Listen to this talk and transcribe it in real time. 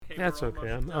That's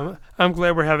okay. I'm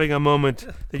glad we're having a moment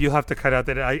that you'll have to cut out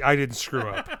that I didn't screw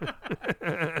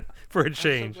up for a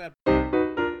change.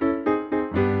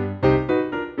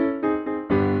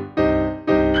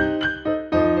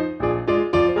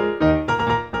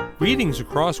 Greetings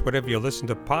across whatever you listen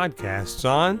to podcasts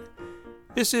on.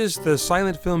 This is the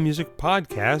Silent Film Music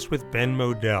Podcast with Ben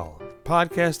Modell, a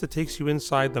podcast that takes you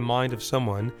inside the mind of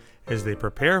someone as they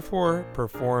prepare for,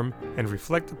 perform, and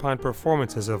reflect upon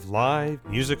performances of live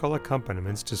musical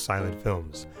accompaniments to silent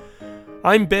films.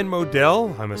 I'm Ben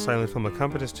Modell. I'm a silent film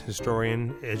accompanist,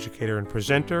 historian, educator, and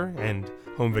presenter, and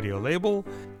home video label.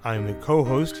 I'm the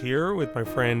co-host here with my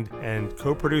friend and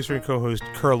co-producer and co-host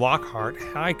Kerr Lockhart.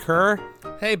 Hi, Kerr.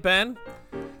 Hey, Ben.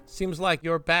 Seems like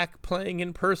you're back playing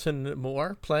in person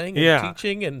more, playing and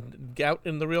teaching and out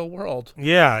in the real world.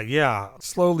 Yeah.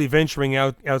 Slowly venturing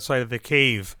outside of the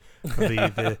cave,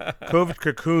 the COVID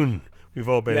cocoon we've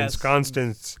all been ensconced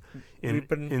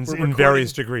in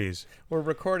various degrees. We're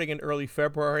recording in early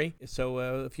February,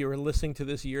 so if you're listening to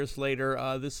this years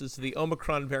later, this is the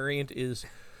Omicron variant is,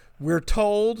 we're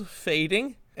told,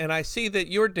 fading. And I see that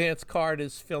your dance card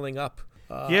is filling up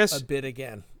a bit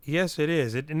again. Yes, it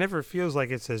is. It never feels like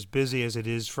it's as busy as it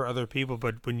is for other people,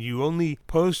 but when you only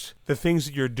post the things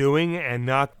that you're doing and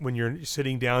not when you're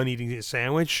sitting down eating a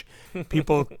sandwich,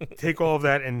 people take all of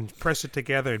that and press it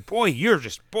together. And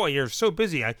you're so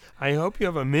busy. I hope you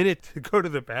have a minute to go to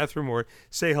the bathroom or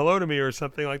say hello to me or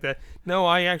something like that. No,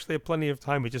 I actually have plenty of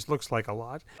time. It just looks like a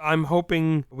lot. I'm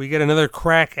hoping we get another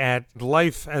crack at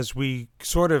life as we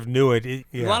sort of knew it.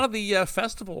 A lot of the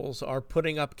festivals are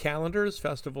putting up calendars,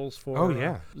 festivals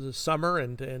for the summer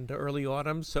and early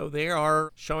autumn, so they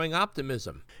are showing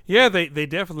optimism. Yeah, they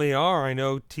definitely are. I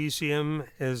know TCM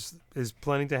is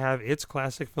planning to have its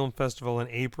classic film festival in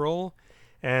April,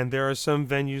 and there are some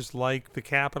venues like the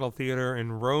Capitol Theater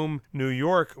in Rome, New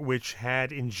York, which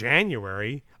had in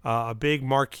January a big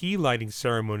marquee lighting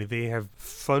ceremony. They have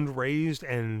fundraised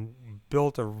and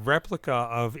built a replica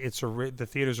of the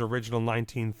theater's original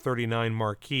 1939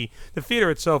 marquee. The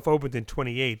theater itself opened in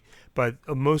 1928, but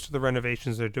most of the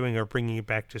renovations they're doing are bringing it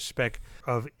back to spec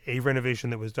of a renovation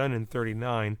that was done in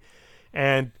 1939.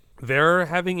 And they're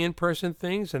having in-person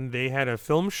things, and they had a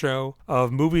film show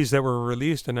of movies that were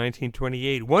released in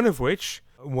 1928, one of which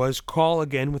was Call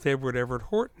Again with Edward Everett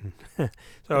Horton. So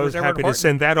I was happy to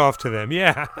send that off to them.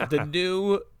 Yeah. The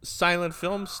new silent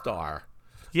film star.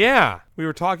 Yeah. We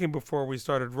were talking before we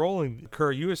started rolling.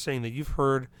 Kerr, you were saying that you've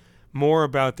heard more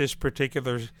about this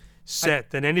particular set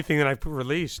than anything that I've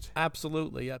released.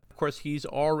 Absolutely. Of course, he's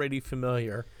already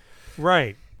familiar.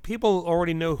 Right. People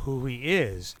already know who he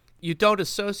is. You don't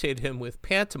associate him with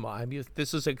pantomime.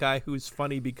 This is a guy who's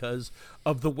funny because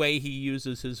of the way he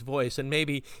uses his voice. And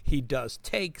maybe he does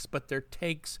takes, but they're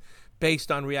takes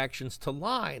based on reactions to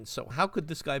lines. So how could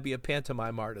this guy be a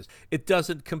pantomime artist? It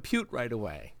doesn't compute right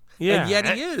away. Yeah. And yet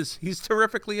he is. He's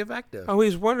terrifically effective. Oh,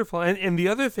 he's wonderful. And the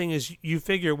other thing is, you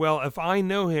figure, well, if I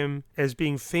know him as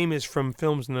being famous from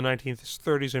films in the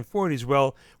 1930s and 40s,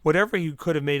 well, whatever he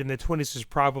could have made in the 20s is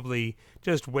probably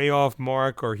just way off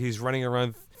mark, or he's running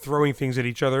around throwing things at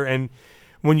each other. And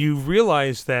when you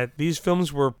realize that these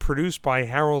films were produced by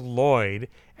Harold Lloyd,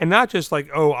 and not just like,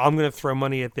 I'm going to throw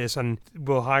money at this and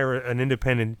we'll hire an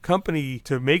independent company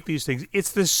to make these things.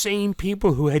 It's the same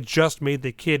people who had just made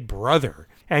The Kid Brother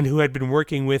and who had been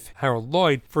working with Harold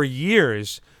Lloyd for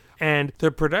years. And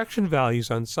the production values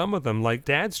on some of them, like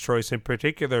Dad's Choice in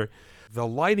particular, the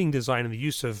lighting design and the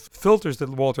use of filters that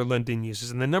Walter Lundin uses,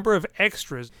 and the number of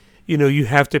extras, you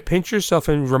have to pinch yourself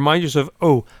and remind yourself,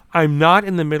 I'm not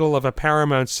in the middle of a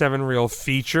Paramount 7-reel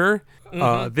feature.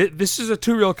 Mm-hmm. This is a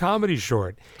 2-reel comedy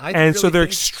short. So they're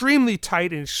extremely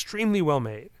tight and extremely well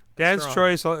made. Dad's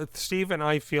Choice, Steve and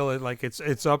I feel it like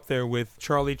it's up there with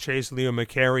Charlie Chase, Leo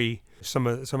McCarey. Some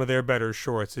of their better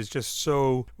shorts. Is just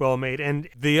so well made. And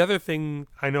the other thing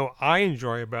I know I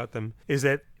enjoy about them is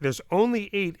that there's only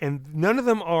 8, and none of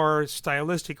them are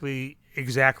stylistically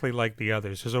exactly like the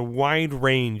others. There's a wide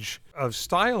range of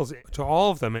styles to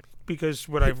all of them, because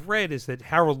what I've read is that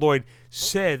Harold Lloyd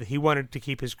said he wanted to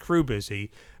keep his crew busy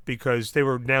because they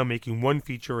were now making 1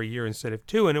 feature a year instead of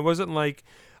 2, and it wasn't like,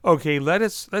 okay,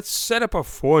 let's set up a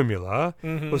formula.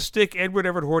 Mm-hmm. We'll stick Edward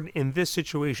Everett Horton in this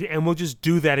situation, and we'll just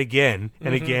do that again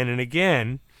and again and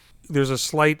again. There's a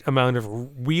slight amount of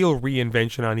real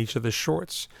reinvention on each of the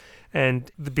shorts,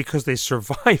 and because they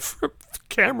survive from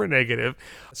camera negative.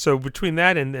 So between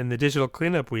that and the digital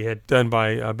cleanup we had done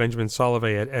by Benjamin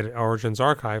Solovey at Origins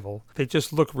Archival, they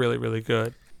just look really, really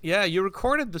good. Yeah, you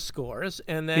recorded the scores,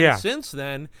 and then since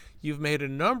then, you've made a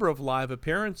number of live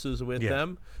appearances with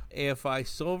them. AFI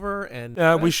Silver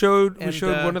and we showed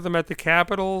one of them at the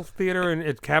Capitol Theater and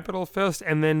at Capitol Fest,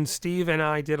 and then Steve and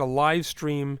I did a live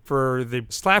stream for the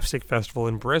Slapstick Festival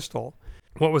in Bristol.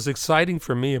 What was exciting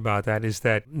for me about that is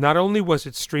that not only was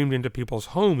it streamed into people's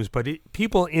homes, but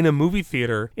people in a movie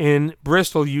theater in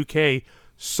Bristol, UK,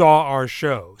 saw our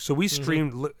show. So we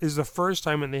streamed. This is the first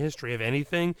time in the history of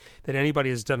anything that anybody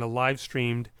has done a live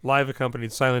streamed, live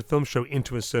accompanied silent film show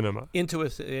into a cinema. Into the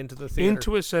theater.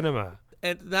 Into a cinema.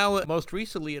 And now, most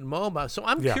recently in MoMA. So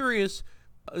I'm curious,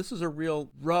 this is a real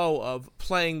row of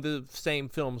playing the same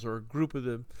films or a group of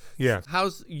them. Yeah.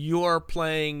 How's your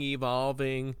playing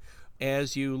evolving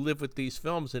as you live with these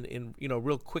films in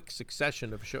real quick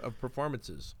succession of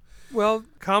performances? Well,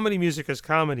 comedy music is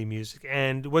comedy music,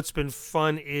 and what's been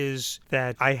fun is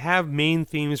that I have main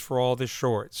themes for all the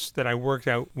shorts that I worked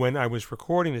out when I was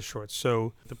recording the shorts.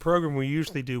 So the program we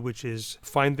usually do, which is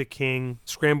Find the King,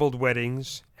 Scrambled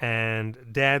Weddings, and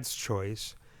Dad's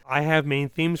Choice, I have main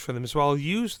themes for them, so I'll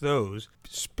use those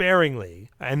sparingly.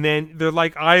 And then they're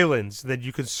like islands that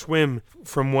you can swim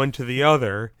from one to the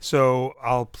other. So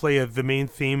I'll play the main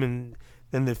theme, and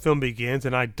then the film begins,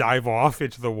 and I dive off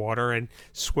into the water and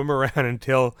swim around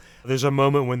until there's a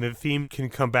moment when the theme can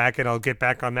come back, and I'll get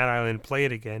back on that island and play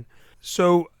it again.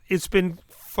 So it's been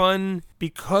fun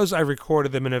because I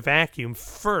recorded them in a vacuum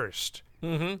first.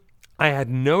 I had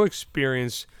no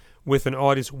experience with an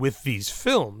audience with these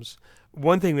films.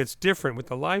 One thing that's different with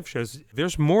the live shows,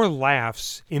 there's more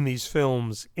laughs in these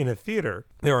films in a theater.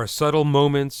 There are subtle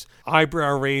moments,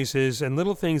 eyebrow raises, and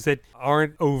little things that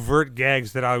aren't overt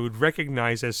gags that I would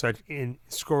recognize as such in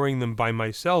scoring them by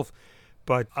myself.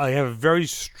 But I have a very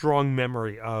strong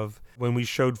memory of when we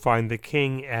showed Find the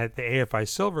King at the AFI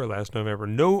Silver last November.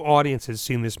 No audience had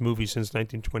seen this movie since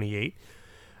 1928.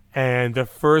 And the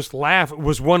first laugh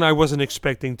was one I wasn't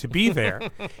expecting to be there.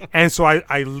 And so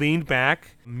I leaned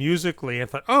back musically and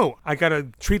thought, I got to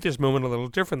treat this moment a little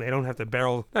differently. I don't have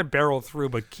to not barrel through,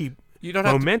 but keep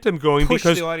momentum going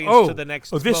because, the audience to the next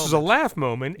this moment. is a laugh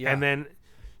moment. Yeah. And then,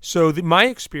 so my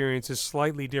experience is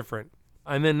slightly different.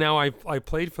 And then now I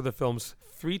played for the films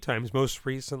 3 times, most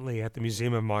recently at the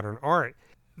Museum of Modern Art.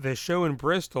 The show in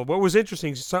Bristol, what was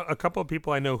interesting, a couple of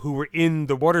people I know who were in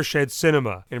the Watershed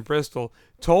Cinema in Bristol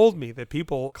told me that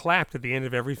people clapped at the end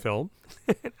of every film.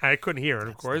 I couldn't hear it,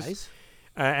 of course. Nice.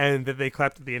 And that they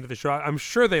clapped at the end of the show. I'm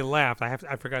sure they laughed. I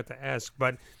forgot to ask.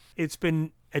 But it's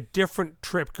been a different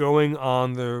trip going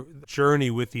on the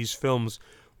journey with these films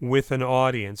with an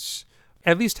audience.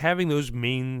 At least having those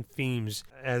main themes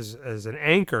as an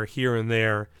anchor here and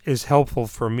there is helpful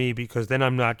for me because then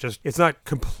it's not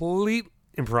complete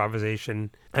improvisation,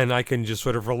 and I can just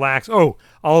sort of relax.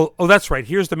 That's right.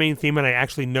 Here's the main theme, and I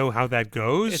actually know how that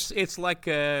goes. It's like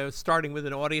starting with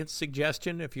an audience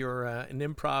suggestion. If you're an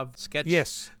improv sketch,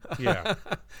 yes, yeah,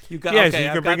 you got. Yes, okay,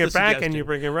 you can bring it back, and you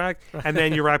bring it back, and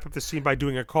then you wrap up the scene by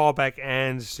doing a callback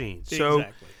and scene. So.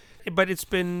 Exactly. But it's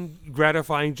been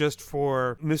gratifying just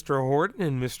for Mr. Horton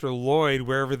and Mr. Lloyd,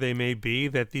 wherever they may be,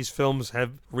 that these films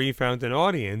have refound an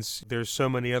audience. There's so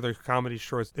many other comedy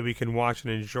shorts that we can watch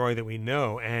and enjoy that we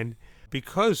know. And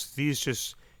because these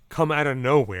just come out of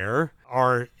nowhere,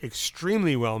 are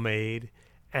extremely well made,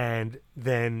 and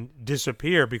then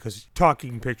disappear because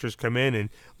talking pictures come in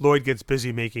and Lloyd gets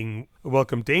busy making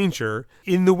Welcome Danger,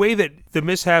 in the way that the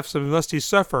mishaps of Must He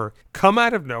Suffer come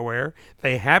out of nowhere,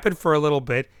 they happen for a little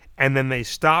bit, and then they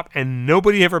stop, and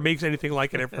nobody ever makes anything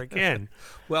like it ever again.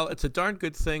 Well, it's a darn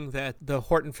good thing that the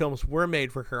Horton films were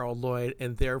made for Harold Lloyd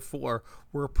and therefore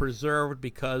were preserved,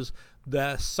 because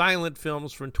the silent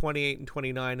films from 28 and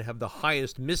 29 have the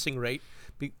highest missing rate,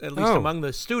 at least among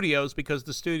the studios, because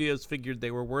the studios figured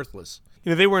they were worthless.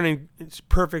 They weren't in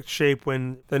perfect shape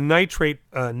when the nitrate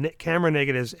camera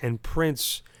negatives and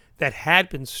prints that had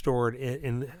been stored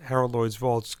in Harold Lloyd's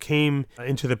vaults came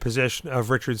into the possession of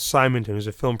Richard Simonton, who's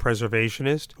a film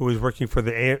preservationist who was working for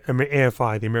the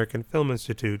AFI, the American Film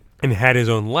Institute, and had his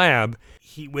own lab.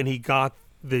 When he got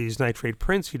these nitrate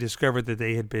prints, he discovered that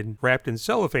they had been wrapped in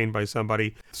cellophane by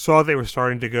somebody, saw they were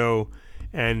starting to go,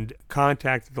 and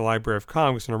contacted the Library of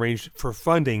Congress and arranged for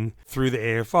funding through the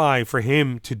AFI for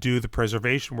him to do the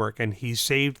preservation work, and he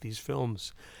saved these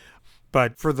films.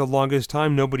 But for the longest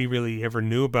time, nobody really ever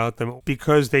knew about them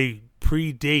because they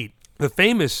predate the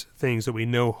famous things that we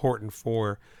know Horton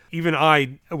for. Even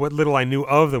what little I knew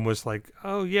of them was like,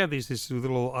 these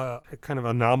little kind of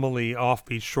anomaly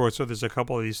offbeat shorts. So there's a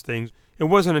couple of these things. It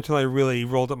wasn't until I really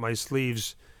rolled up my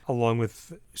sleeves along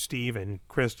with Steve and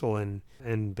Crystal and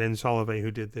Ben Solovey,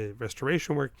 who did the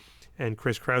restoration work, and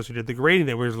Chris Krause, who did the grading,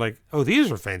 that was like, oh,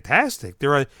 these are fantastic.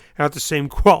 They're not the same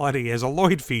quality as a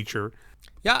Lloyd feature.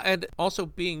 Yeah, and also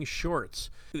being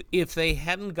shorts. If they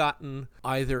hadn't gotten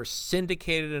either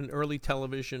syndicated in early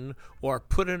television or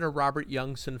put in a Robert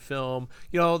Youngson film,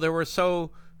 there were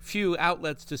so few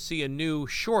outlets to see a new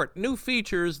short. New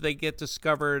features, they get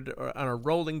discovered on a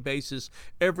rolling basis.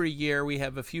 Every year we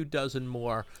have a few dozen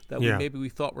more that maybe we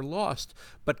thought were lost.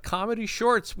 But comedy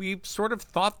shorts, we sort of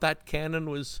thought that canon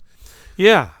was...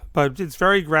 Yeah, but it's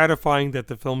very gratifying that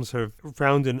the films have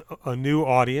found a new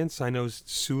audience. I know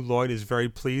Sue Lloyd is very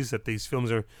pleased that these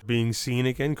films are being seen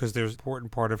again, because they're an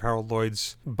important part of Harold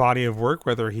Lloyd's body of work,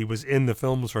 whether he was in the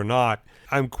films or not.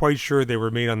 I'm quite sure they were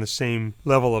made on the same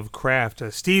level of craft.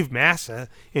 Steve Massa,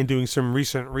 in doing some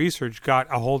recent research, got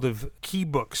a hold of key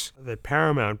books that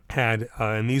Paramount had,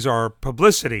 and these are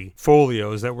publicity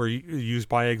folios that were used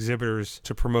by exhibitors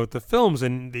to promote the films,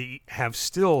 and they have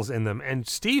stills in them. And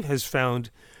Steve has found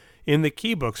in the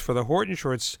key books for the Horton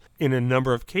shorts, in a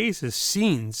number of cases,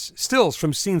 stills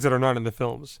from scenes that are not in the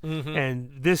films. Mm-hmm.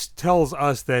 And this tells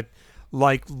us that,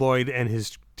 like Lloyd and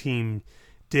his team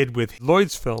did with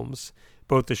Lloyd's films,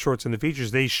 both the shorts and the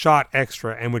features, they shot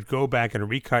extra and would go back and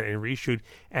recut and reshoot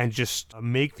and just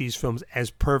make these films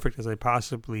as perfect as they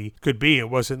possibly could be. It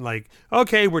wasn't like,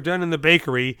 okay, we're done in the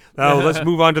bakery. Oh, let's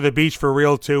move on to the beach for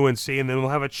reel 2 and see, and then we'll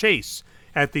have a chase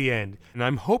at the end. And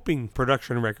I'm hoping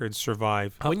production records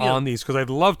survive on these, because I'd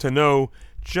love to know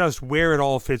just where it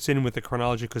all fits in with the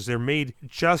chronology, because they're made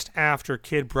just after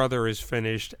Kid Brother is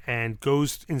finished and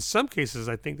goes, in some cases,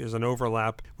 I think there's an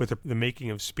overlap with the making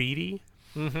of Speedy.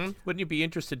 Mm-hmm. Wouldn't you be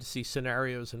interested to see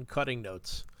scenarios and cutting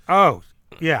notes? Oh,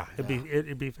 yeah,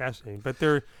 it'd be fascinating. But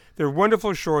they're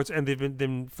wonderful shorts, and they've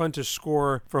been fun to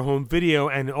score for home video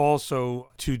and also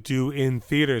to do in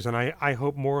theaters. And I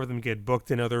hope more of them get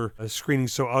booked in other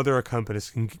screenings so other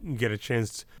accompanists can get a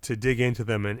chance to dig into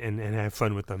them and have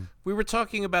fun with them. We were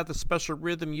talking about the special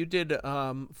rhythm. You did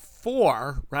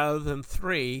 4 rather than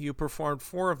 3. You performed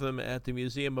 4 of them at the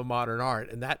Museum of Modern Art,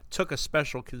 and that took a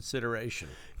special consideration.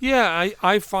 Yeah,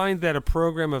 I find that a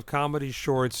program of comedy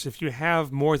shorts, if you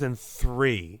have more than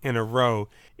 3 in a row,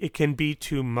 it can be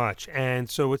too much. And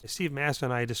so what Steve Massa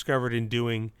and I discovered in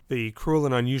doing the Cruel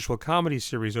and Unusual comedy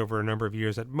series over a number of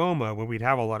years at MoMA, when we'd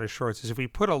have a lot of shorts, is if we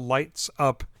put a lights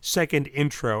up second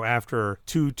intro after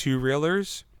 2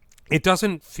 two-reelers, it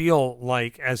doesn't feel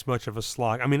like as much of a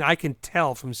slog. I mean, I can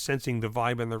tell from sensing the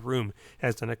vibe in the room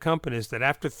as an accompanist that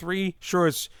after 3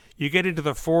 shorts, you get into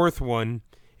the 4th one.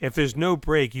 If there's no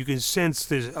break, you can sense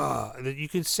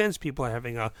people are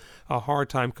having a hard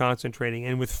time concentrating.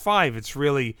 And with 5, it's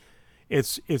really,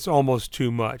 it's almost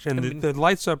too much. And the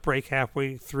lights up break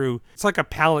halfway through, it's like a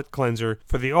palate cleanser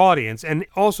for the audience. And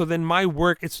also then my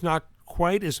work, it's not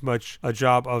quite as much a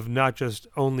job of not just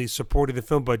only supporting the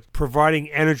film, but providing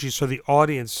energy so the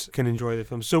audience can enjoy the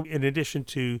film. So in addition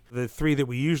to the 3 that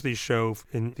we usually show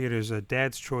in theaters,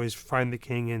 Dad's Choice, Find the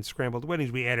King, and Scrambled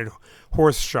Weddings, we added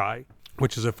Horse Shy,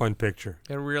 which is a fun picture.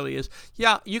 It really is.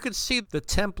 Yeah, you could see the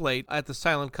template at the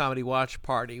Silent Comedy Watch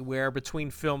Party, where between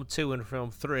film 2 and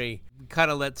film 3, we kind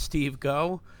of let Steve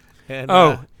go. And,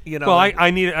 well,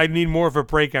 I need more of a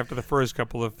break after the first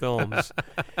couple of films,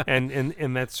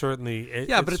 and that's certainly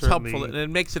but it's helpful, and it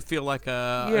makes it feel like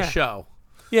a show.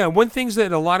 Yeah, one thing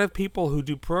that a lot of people who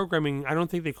do programming, I don't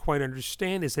think they quite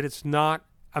understand, is that it's not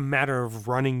a matter of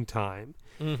running time.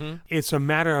 Mm-hmm. It's a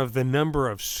matter of the number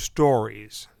of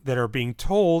stories that are being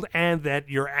told and that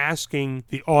you're asking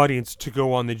the audience to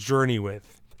go on the journey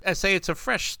with. I say it's a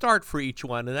fresh start for each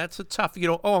one, and that's a tough,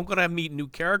 I'm going to meet new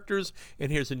characters,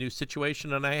 and here's a new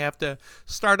situation, and I have to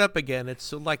start up again.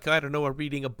 It's like, I don't know,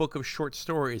 reading a book of short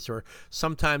stories, or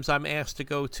sometimes I'm asked to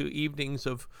go to evenings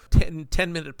of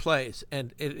 10-minute plays,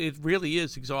 and it really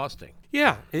is exhausting.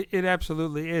 Yeah, it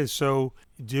absolutely is. So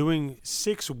doing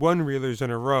 6 one-reelers in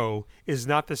a row is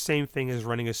not the same thing as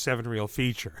running a 7-reel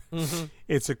feature. Mm-hmm.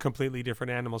 It's a completely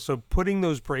different animal. So putting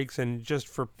those breaks in just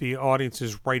for the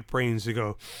audience's right brains to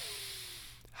go,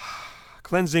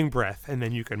 cleansing breath, and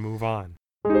then you can move on.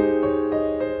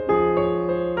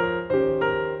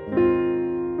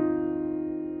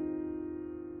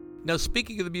 Now,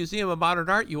 speaking of the Museum of Modern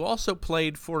Art, you also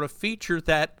played for a feature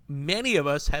that many of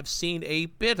us have seen a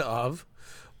bit of.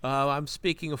 I'm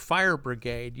speaking of Fire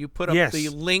Brigade. You put up the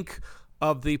link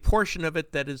of the portion of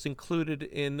it that is included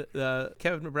in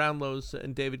Kevin Brownlow's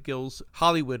and David Gill's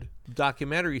Hollywood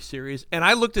documentary series. And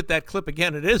I looked at that clip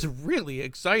again. It is really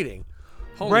exciting.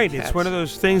 Holy cats. It's one of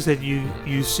those things that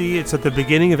you see. It's at the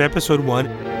beginning of episode 1.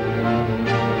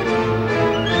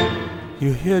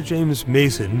 You hear James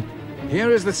Mason Here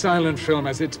is the silent film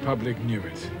as its public knew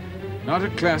it. Not a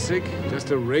classic,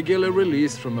 just a regular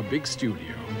release from a big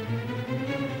studio.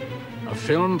 A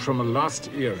film from a lost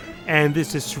era. And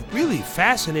there's this really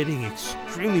fascinating,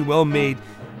 extremely well-made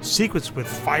sequence with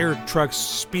fire trucks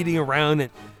speeding around.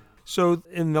 So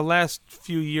in the last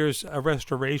few years, a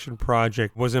restoration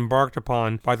project was embarked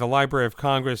upon by the Library of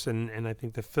Congress and I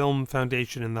think the Film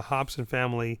Foundation and the Hobson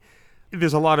family.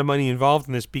 There's a lot of money involved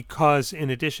in this because in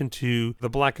addition to the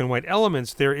black and white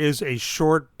elements, there is a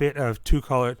short bit of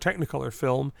two-color Technicolor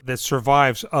film that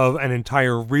survives of an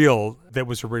entire reel that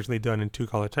was originally done in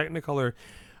two-color Technicolor.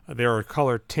 There are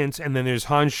color tints, and then there's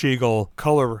Hans Schiegel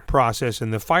color process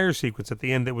in the fire sequence at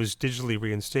the end that was digitally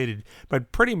reinstated.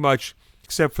 But pretty much,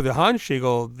 except for the Hans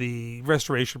Schiegel, the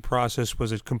restoration process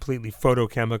was a completely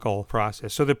photochemical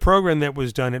process. So the program that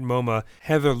was done at MoMA,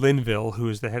 Heather Linville, who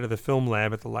is the head of the film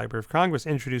lab at the Library of Congress,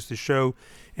 introduced the show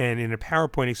and in a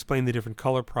PowerPoint explained the different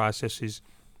color processes.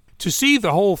 To see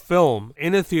the whole film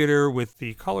in a theater with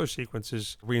the color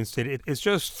sequences reinstated, it's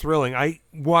just thrilling. I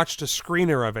watched a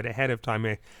screener of it ahead of time.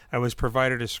 I was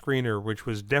provided a screener, which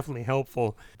was definitely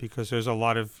helpful because there's a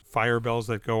lot of fire bells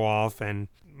that go off and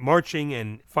marching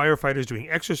and firefighters doing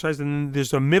exercise. And then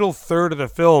there's a middle third of the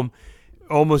film,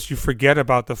 almost you forget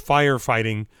about the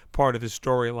firefighting part of the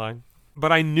storyline.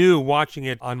 But I knew watching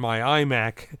it on my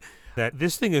iMac that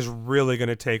this thing is really going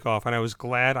to take off. And I was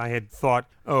glad I had thought,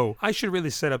 I should really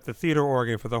set up the theater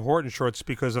organ for the Horton shorts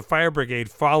because the Fire Brigade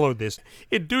followed this.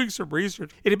 In doing some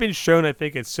research, it had been shown, I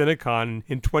think, at Cinecon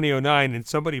in 2009, and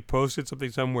somebody posted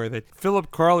something somewhere that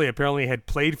Philip Carley apparently had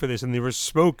played for this, and there was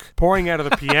smoke pouring out of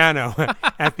the piano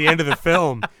at the end of the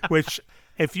film, which...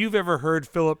 If you've ever heard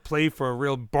Philip play for a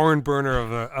real barn burner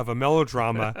of a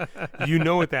melodrama, you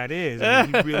know what that is. I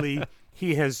mean,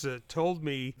 he has told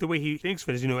me the way he thinks of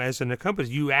it is, as an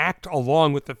accompanist, you act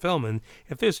along with the film. And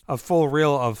if there's a full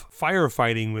reel of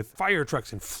firefighting with fire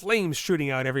trucks and flames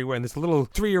shooting out everywhere, and this little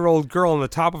 3-year-old girl on the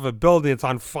top of a building that's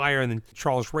on fire, and then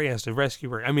Charles Ray has to rescue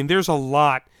her. I mean, there's a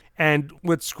lot. And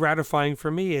what's gratifying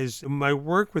for me is my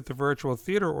work with the virtual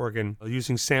theater organ,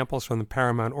 using samples from the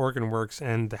Paramount Organ Works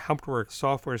and the Hauptwerk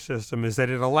software system, is that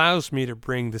it allows me to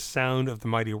bring the sound of the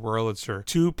mighty Wurlitzer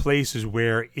to places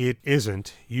where it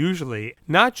isn't, usually,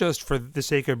 not just for the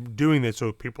sake of doing this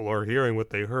so people are hearing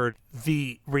what they heard.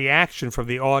 The reaction from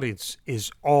the audience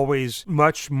is always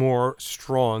much more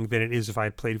strong than it is if I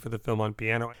had played for the film on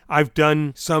piano. I've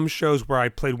done some shows where I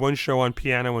played one show on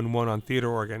piano and one on theater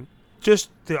organ.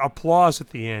 Just the applause at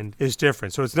the end is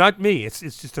different. So it's not me. It's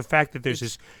just the fact that there's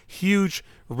this huge,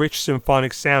 rich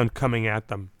symphonic sound coming at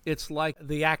them. It's like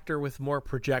the actor with more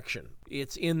projection.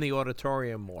 It's in the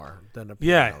auditorium more than a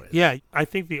piano is. Yeah. I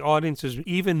think the audience is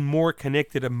even more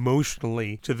connected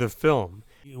emotionally to the film.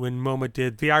 When MoMA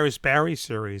did the Iris Barry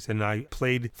series, and I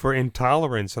played for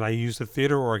Intolerance, and I used the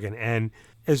theater organ, and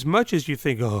as much as you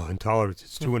think, Intolerance,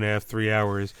 it's 2.5, 3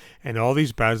 hours, and all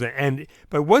these battles,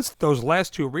 but once those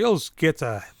last two reels get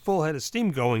a full head of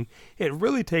steam going, it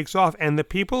really takes off. And the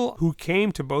people who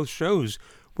came to both shows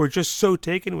were just so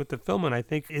taken with the film, and I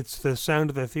think it's the sound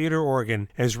of the theater organ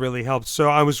has really helped. So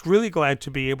I was really glad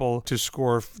to be able to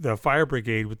score the Fire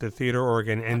Brigade with the theater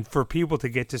organ, and for people to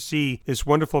get to see this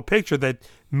wonderful picture that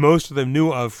most of them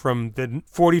knew of from the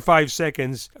 45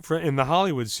 seconds in the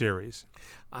Hollywood series.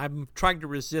 I'm trying to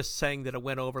resist saying that it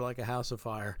went over like a house of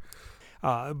fire.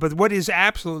 But what is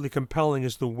absolutely compelling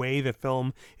is the way the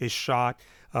film is shot,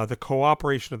 the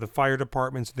cooperation of the fire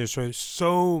departments. There's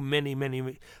so many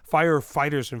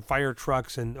firefighters and fire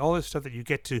trucks and all this stuff that you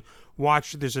get to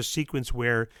watch. There's a sequence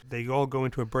where they all go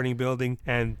into a burning building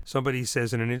and somebody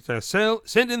says in an interview,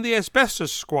 send in the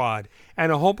asbestos squad,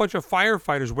 and a whole bunch of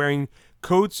firefighters wearing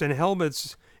coats and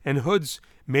helmets and hoods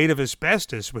made of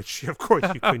asbestos, which of course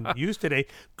you couldn't use today,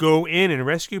 go in and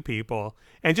rescue people.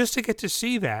 And just to get to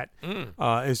see that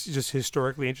is just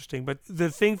historically interesting. But the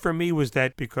thing for me was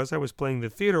that because I was playing the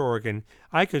theater organ,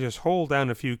 I could just hold down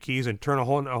a few keys and turn a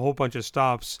whole bunch of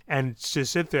stops and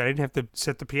just sit there. I didn't have to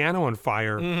set the piano on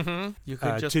fire You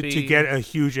could just to get a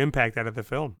huge impact out of the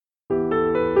film.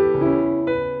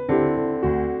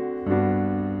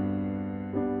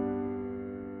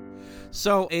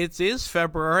 So it is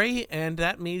February, and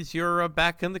that means you're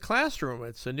back in the classroom.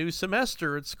 It's a new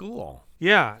semester at school.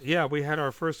 Yeah. We had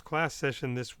our first class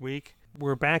session this week.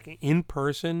 We're back in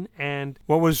person, and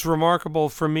what was remarkable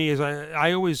for me is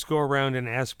I always go around and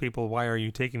ask people, why are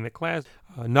you taking the class?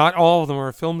 Not all of them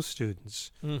are film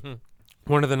students. Mm-hmm.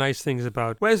 one of the nice things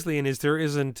about Wesleyan is there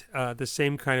isn't the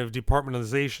same kind of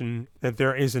departmentalization that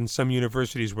there is in some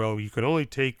universities where you can only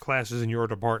take classes in your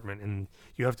department and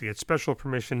you have to get special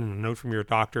permission and a note from your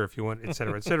doctor if you want, et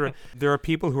cetera, et cetera. There are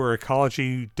people who are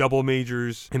ecology double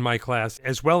majors in my class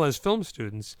as well as film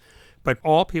students. But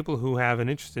all people who have an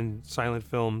interest in silent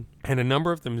film, and a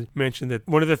number of them mentioned that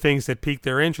one of the things that piqued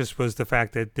their interest was the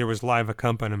fact that there was live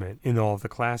accompaniment in all of the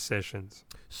class sessions.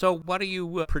 So what are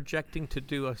you projecting to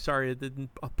do? Sorry,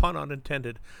 a pun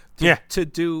unintended. To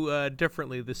do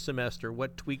differently this semester?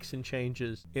 What tweaks and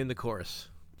changes in the course?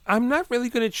 I'm not really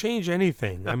going to change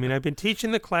anything. I mean, I've been teaching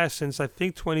the class since, I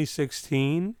think,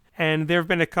 2016. And there have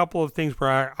been a couple of things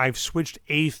where I've switched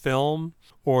a film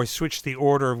or switched the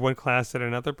order of one class to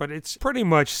another, but it's pretty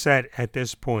much set at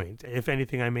this point. If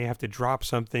anything, I may have to drop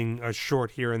something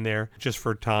short here and there just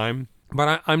for time.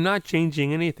 But I'm not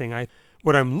changing anything.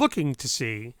 What I'm looking to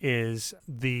see is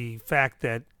the fact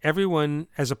that everyone,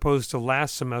 as opposed to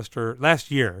last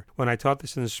year, when I taught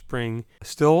this in the spring,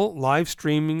 still live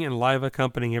streaming and live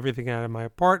accompanying everything out of my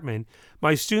apartment,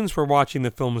 my students were watching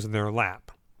the films in their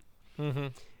lap. Mm-hmm.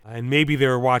 And maybe they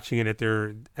were watching it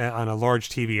on a large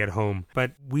TV at home.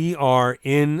 But we are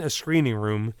in a screening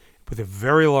room with a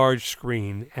very large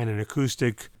screen and an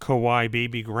acoustic Kawai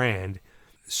Baby Grand.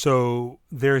 So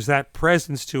there's that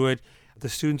presence to it. The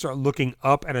students are looking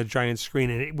up at a giant screen,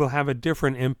 and it will have a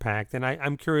different impact. And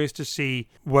I'm curious to see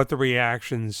what the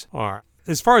reactions are.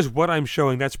 As far as what I'm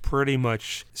showing, that's pretty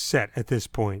much set at this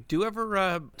point. Do you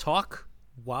ever talk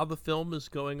while the film is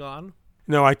going on?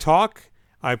 No, I talk,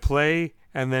 I play,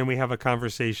 and then we have a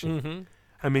conversation. Mm-hmm.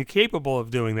 I'm incapable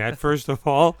of doing that, first of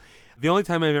all. The only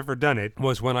time I've ever done it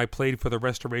was when I played for the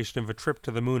restoration of A Trip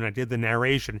to the Moon. I did the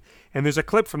narration, and there's a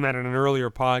clip from that in an earlier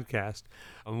podcast,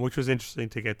 which was interesting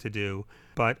to get to do.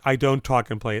 But I don't talk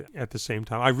and play at the same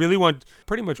time. I really want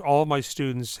pretty much all of my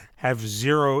students have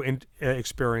zero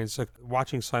experience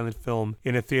watching silent film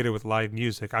in a theater with live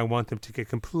music. I want them to get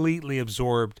completely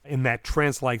absorbed in that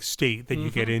trance-like state that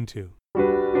you get into.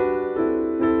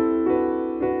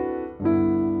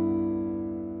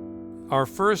 Our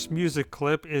first music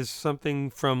clip is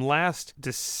something from last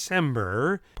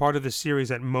December, part of the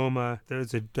series at MoMA that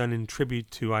was done in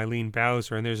tribute to Eileen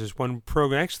Bowser. And there's this one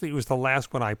program, actually it was the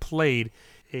last one I played,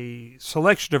 a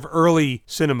selection of early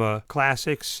cinema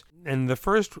classics. And the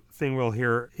first thing we'll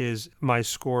hear is my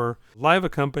score live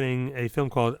accompanying a film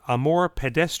called Amor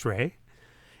Pedestre.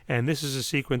 And this is a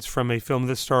sequence from a film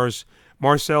that stars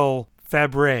Marcel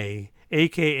Fabre,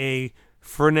 a.k.a.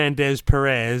 Fernandez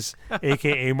Perez,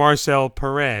 a.k.a. Marcel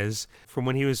Perez, from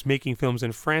when he was making films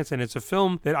in France. And it's a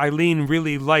film that Eileen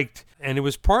really liked. And it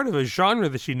was part of a genre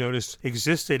that she noticed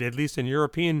existed, at least in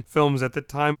European films at the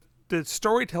time. The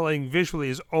storytelling visually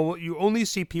is you only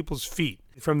see people's feet.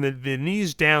 From the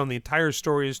knees down, the entire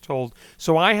story is told.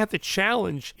 So I had the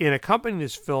challenge in accompanying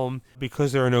this film,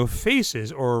 because there are no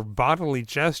faces or bodily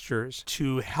gestures,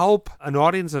 to help an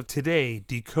audience of today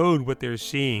decode what they're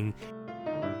seeing.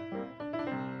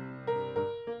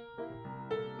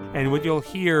 And what you'll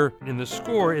hear in the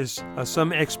score is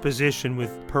some exposition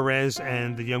with Perez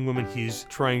and the young woman he's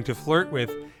trying to flirt with.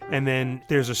 And then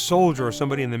there's a soldier or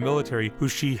somebody in the military who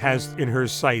she has in her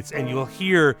sights. And you'll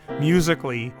hear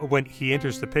musically when he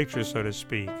enters the picture, so to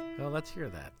speak. Well, let's hear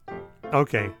that.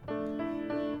 Okay.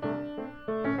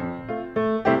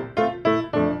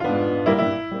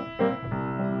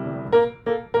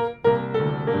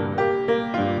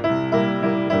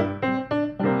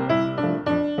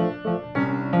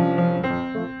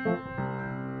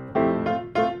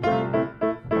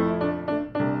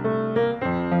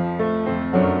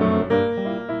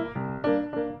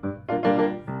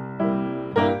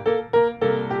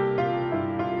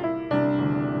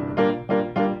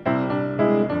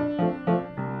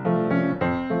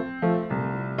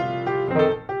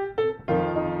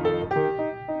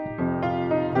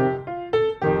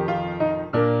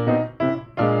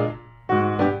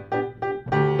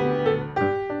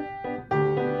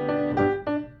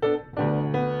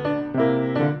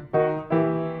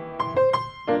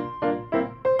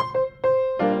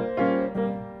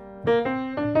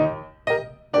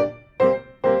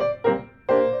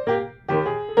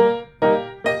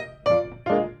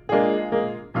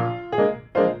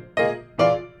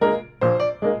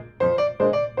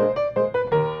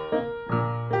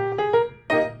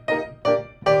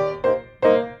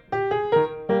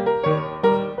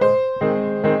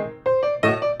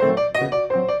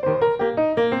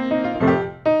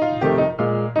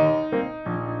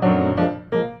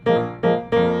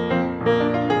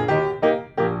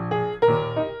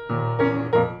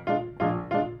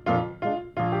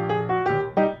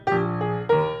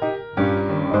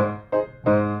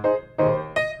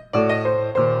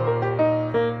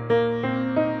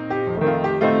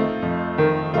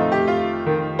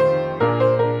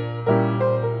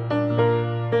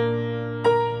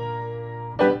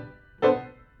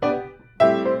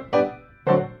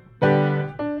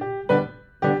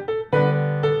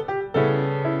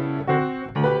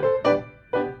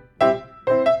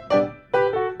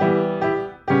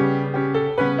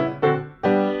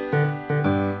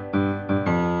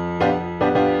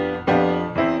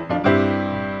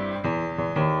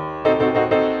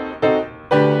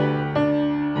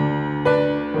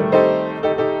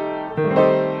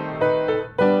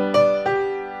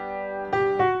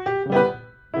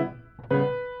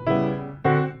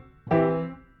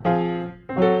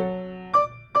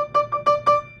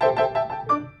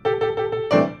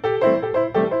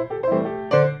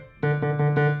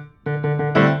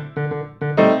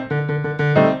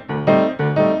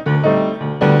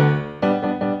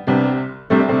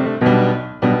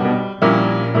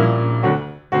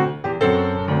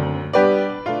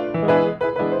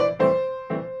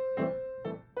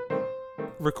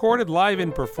 recorded live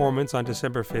in performance on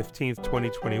December 15th,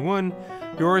 2021,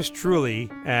 yours truly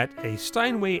at a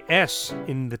Steinway S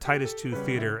in the Titus II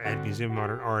Theater at Museum of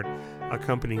Modern Art,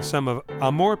 accompanying some of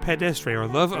Amor Pedestre, or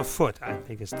Love Afoot, I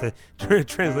think is the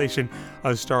translation,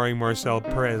 starring Marcel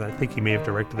Perez. I think he may have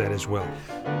directed that as well.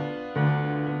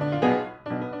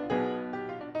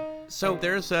 So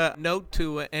there's a note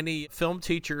to any film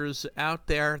teachers out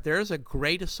there. There's a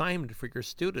great assignment for your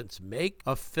students. Make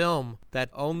a film that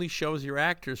only shows your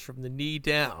actors from the knee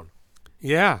down.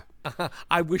 Yeah.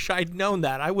 I wish I'd known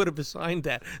that. I would have assigned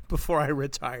that before I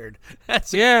retired.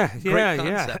 That's a great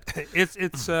concept.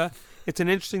 Yeah. It's an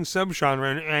interesting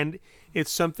subgenre, and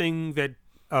it's something that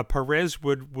Perez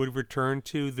would return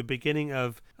to the beginning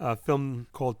of a film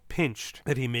called Pinched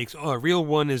that he makes. A real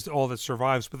one is All That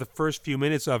Survives, but the first few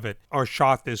minutes of it are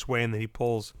shot this way, and then he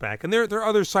pulls back. And there are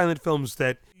other silent films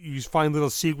that you find little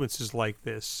sequences like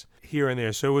this here and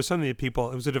there. So it was something that it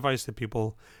was a device that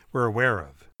people were aware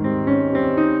of.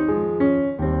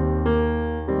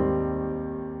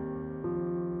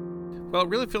 Well, it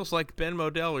really feels like Ben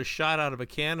Modell was shot out of a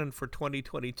cannon for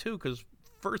 2022, because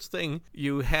first thing,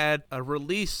 you had a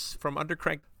release from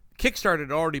Undercrank. Kickstarter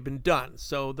had already been done,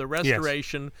 so the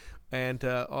restoration and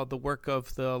all the work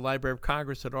of the Library of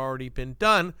Congress had already been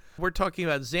done. We're talking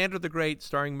about Zander the Great,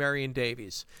 starring Marion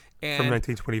Davies. And from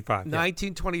 1925.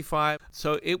 1925.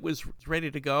 So it was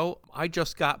ready to go. I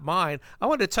just got mine. I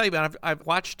wanted to tell you about it. I've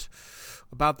watched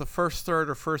about the first third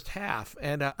or first half,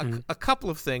 and a couple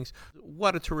of things.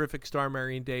 What a terrific star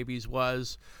Marion Davies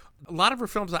was. A lot of her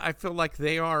films, I feel like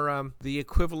they are the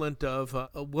equivalent of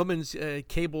a woman's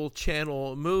cable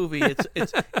channel movie. It's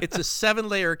a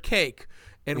 7-layer cake,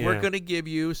 and we're going to give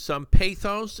you some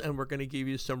pathos, and we're going to give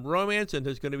you some romance, and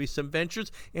there's going to be some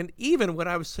ventures. And even what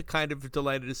I was kind of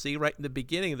delighted to see right in the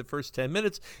beginning, the first 10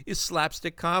 minutes, is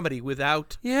slapstick comedy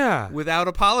without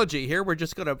apology. Here we're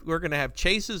gonna have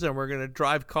chases, and we're gonna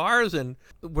drive cars, and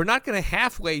we're not gonna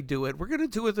halfway do it. We're gonna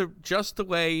do it just the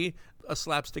way a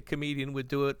slapstick comedian would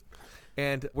do it.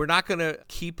 And we're not going to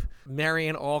keep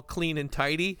Marion all clean and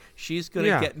tidy. She's going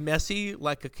to get messy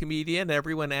like a comedian.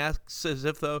 Everyone asks as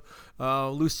if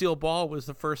Lucille Ball was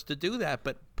the first to do that.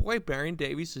 But boy, Marion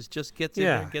Davies just gets in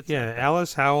there and gets in there.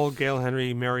 Alice Howell, Gail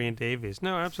Henry, Marion Davies.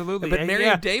 No, absolutely. But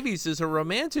Marion Davies is a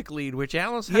romantic lead, which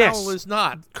Alice Howell is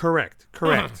not. Correct.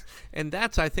 And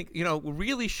that's, I think,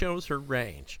 really shows her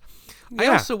range. I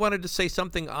also wanted to say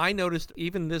something I noticed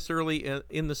even this early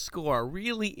in the score. A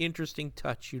really interesting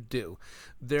touch you do.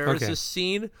 There's a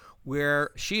scene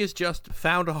where she has just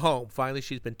found a home. Finally,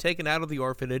 she's been taken out of the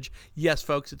orphanage. Yes,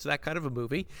 folks, it's that kind of a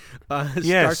movie.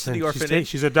 Starts in the orphanage.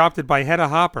 She's adopted by Hedda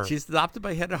Hopper. She's adopted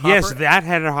by Hedda Hopper. Yes, that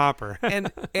Hedda Hopper.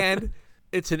 and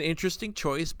it's an interesting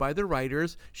choice by the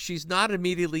writers. She's not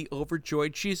immediately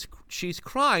overjoyed. She's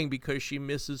crying because she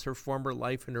misses her former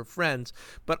life and her friends.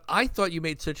 But I thought you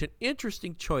made such an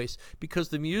interesting choice because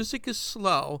the music is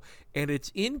slow and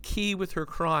it's in key with her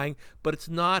crying, but it's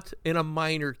not in a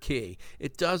minor key.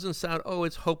 It doesn't sound,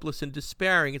 it's hopeless and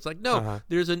despairing. It's like, no,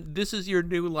 this is your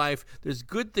new life. There's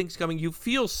good things coming. You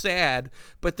feel sad,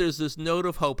 but there's this note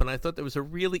of hope. And I thought that was a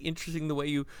really interesting the way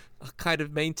you kind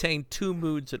of maintain two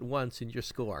moods at once in your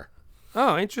score.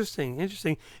 Oh, interesting.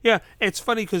 Yeah, it's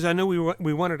funny because I know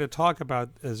we wanted to talk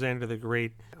about Zander the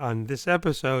Great on this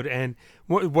episode, and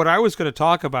what I was going to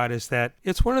talk about is that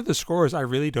it's one of the scores I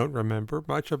really don't remember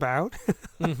much about.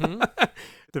 Mm-hmm.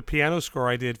 The piano score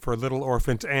I did for Little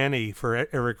Orphan Annie for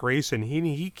Eric Grayson,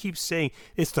 he keeps saying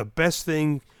it's the best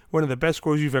thing, one of the best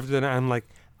scores you've ever done. I'm like,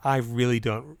 I really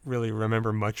don't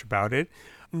remember much about it.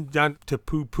 Not to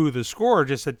poo-poo the score,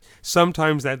 just that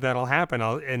sometimes that'll happen.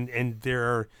 And there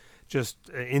are just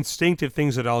instinctive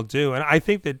things that I'll do. And I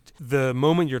think that the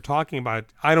moment you're talking about,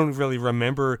 I don't really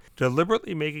remember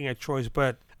deliberately making a choice,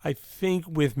 but I think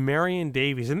with Marion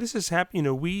Davies, and this has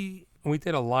happened, we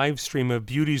did a live stream of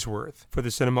Beauty's Worth for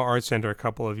the Cinema Arts Center a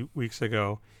couple of weeks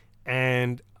ago,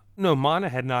 and no, Mana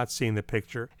had not seen the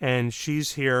picture, and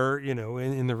she's here,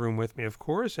 in the room with me, of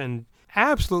course, and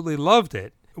absolutely loved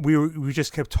it. We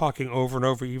just kept talking over and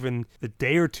over, even the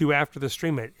day or two after the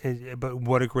stream, but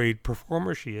what a great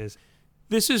performer she is.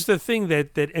 This is the thing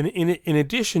that in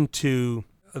addition to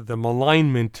the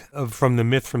malignment from the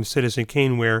myth from Citizen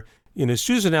Kane, where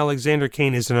Susan Alexander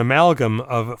Kane is an amalgam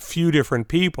of a few different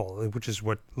people, which is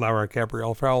what Laura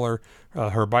Gabrielle Fowler,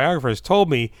 her biographer, has told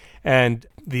me, and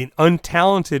the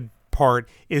untalented part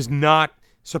is not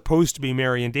supposed to be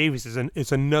Marion Davies.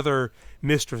 It's another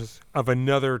mistress of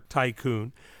another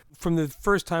tycoon. From the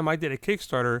first time I did a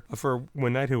Kickstarter for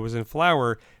When Knighthood Was in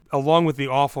Flower, along with the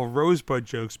awful Rosebud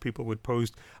jokes people would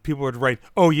post, people would write,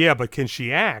 "Oh yeah, but can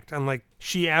she act?" I'm like,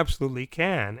 she absolutely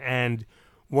can. And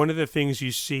one of the things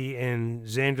you see in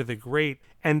Zander the Great,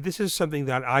 and this is something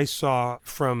that I saw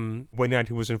from When Night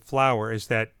He Was in Flower, is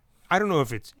that I don't know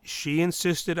if it's she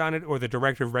insisted on it or the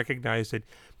director recognized it,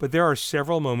 but there are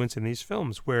several moments in these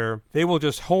films where they will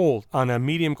just hold on a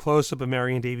medium close-up of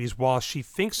Marion Davies while she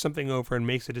thinks something over and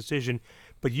makes a decision,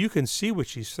 but you can see what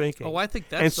she's thinking. Oh, I think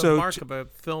that's the mark of a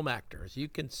film actor. You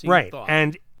can see right, thought.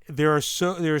 And there's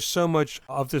so much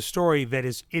of the story that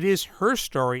it is her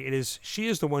story. She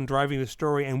is the one driving the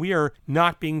story, and we are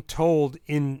not being told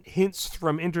in hints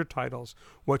from intertitles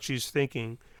what she's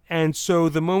thinking. And so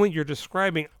the moment you're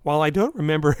describing, while I don't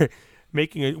remember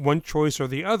making one choice or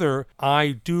the other,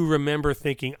 I do remember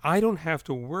thinking, I don't have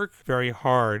to work very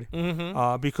hard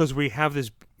because we have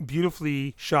this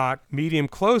beautifully shot medium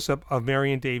close-up of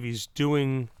Marion Davies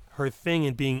doing her thing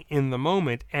and being in the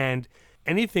moment. And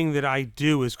anything that I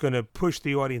do is going to push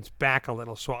the audience back a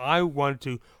little. So I wanted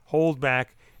to hold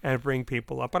back and bring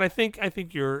people up. But I think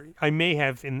I may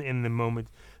have in the moment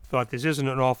thought this isn't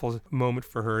an awful moment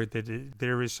for her, that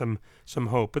there is some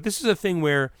hope. But this is a thing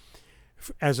where,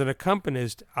 as an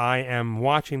accompanist, I am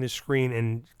watching the screen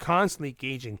and constantly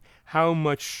gauging how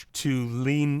much to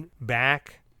lean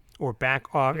back or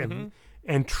back off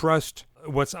and trust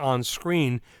what's on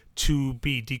screen to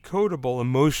be decodable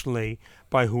emotionally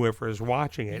by whoever is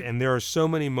watching it. And there are so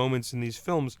many moments in these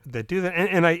films that do that.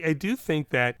 And I do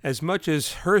think that as much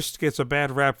as Hearst gets a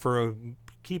bad rap for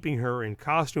keeping her in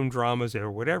costume dramas or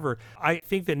whatever, I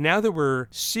think that now that we're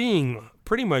seeing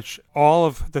pretty much all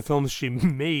of the films she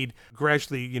made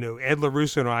gradually, Ed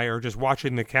LaRusso and I are just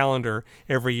watching the calendar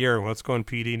every year. Well, let's go on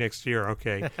PD next year.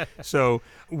 Okay. So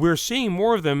we're seeing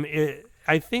more of them.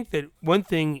 I think that one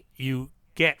thing you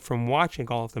get from watching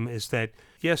all of them is that,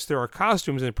 yes, there are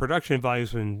costumes and production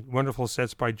values and wonderful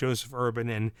sets by Joseph Urban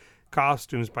and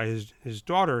costumes by his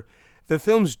daughter. The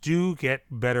films do get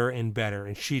better and better,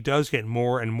 and she does get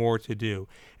more and more to do.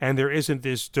 And there isn't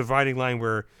this dividing line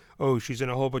where, she's in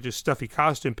a whole bunch of stuffy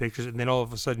costume pictures, and then all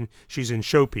of a sudden she's in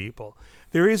Show People.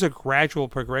 There is a gradual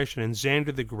progression, and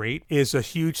Zander the Great is a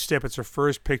huge step. It's her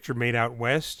first picture made out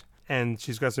west, and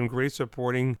she's got some great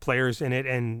supporting players in it,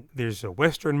 and there's a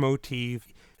Western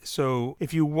motif. So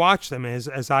if you watch them,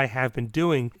 as I have been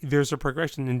doing, there's a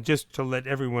progression. And just to let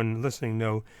everyone listening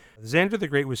know, Zander the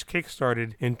Great was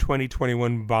kickstarted in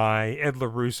 2021 by Ed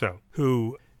LaRusso,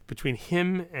 who, between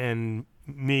him and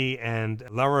me and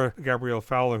Laura Gabrielle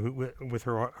Fowler, who, with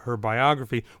her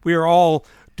biography, we are all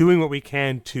doing what we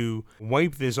can to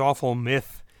wipe this awful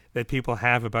myth that people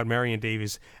have about Marion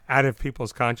Davies out of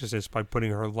people's consciousness by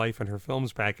putting her life and her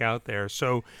films back out there.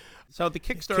 So the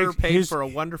Kickstarter paid for a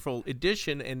wonderful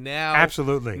edition, and now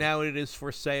absolutely now it is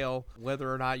for sale,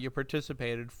 whether or not you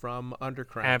participated, from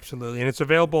Undercrank. Absolutely, and it's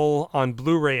available on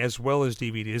Blu-ray as well as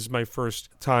DVD. This is my first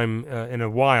time in a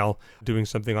while doing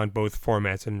something on both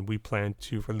formats, and we plan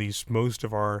to release most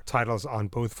of our titles on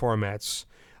both formats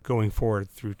going forward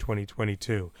through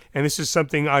 2022. And this is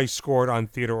something I scored on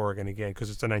Theater Oregon again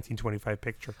because it's a 1925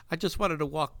 picture. I just wanted to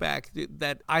walk back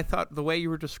that I thought the way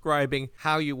you were describing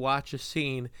how you watch a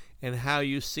scene and how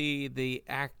you see the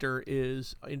actor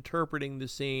is interpreting the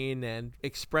scene and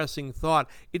expressing thought,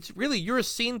 it's really you're a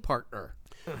scene partner.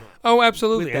 Oh,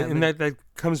 absolutely. And that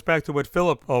comes back to what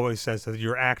Philip always says, that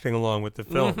you're acting along with the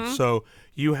film. So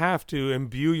you have to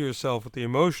imbue yourself with the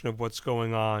emotion of what's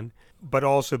going on, but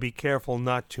also be careful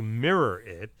not to mirror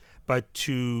it, but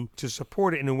to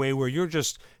support it in a way where you're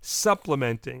just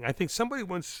supplementing. I think somebody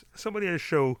at a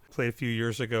show played a few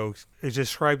years ago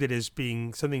described it as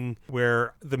being something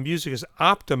where the music is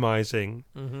optimizing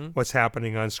what's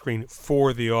happening on screen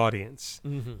for the audience.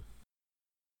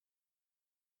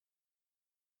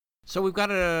 So we've got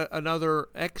another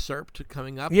excerpt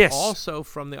coming up, yes, also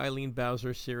from the Eileen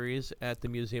Bowser series at the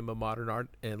Museum of Modern Art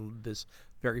in this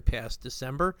very past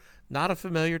December. Not a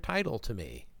familiar title to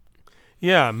me.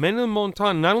 Yeah,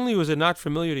 Ménilmontant. Not only was it not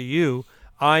familiar to you,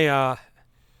 I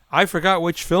forgot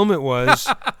which film it was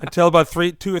until about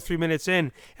 2 or 3 minutes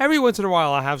in. Every once in a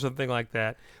while I have something like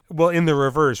that. Well, in the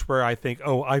reverse, where I think,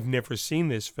 I've never seen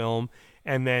this film,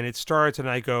 and then it starts and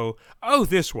I go,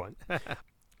 this one.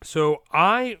 So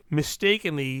I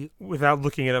mistakenly, without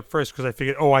looking it up first, because I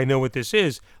figured, I know what this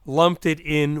is, lumped it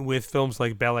in with films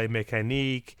like Ballet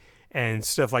Mécanique and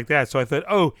stuff like that. So I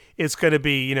thought, it's going to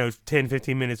be, 10,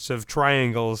 15 minutes of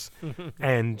triangles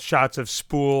and shots of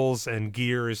spools and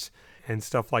gears and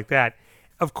stuff like that.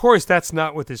 Of course, that's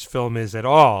not what this film is at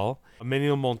all.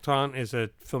 Ménilmontant is a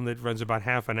film that runs about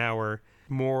half an hour,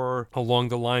 more along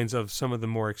the lines of some of the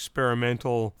more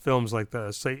experimental films like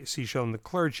The Seashell and the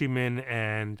Clergyman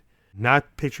and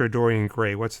not Picture of Dorian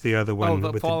Gray. What's the other one?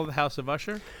 The Fall of the House of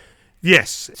Usher?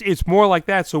 Yes, it's more like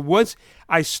that. So once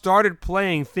I started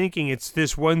playing thinking it's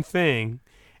this one thing,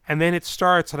 and then it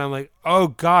starts and I'm like, oh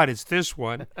God, it's this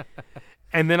one.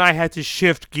 And then I had to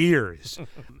shift gears.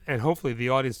 And hopefully the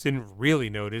audience didn't really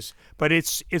notice. But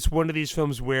it's one of these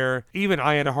films where even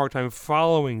I had a hard time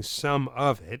following some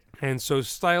of it. And so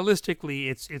stylistically,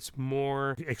 it's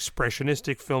more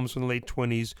expressionistic films from the late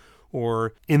 20s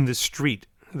or In the Street,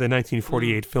 the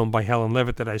 1948 film by Helen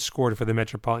Levitt that I scored for the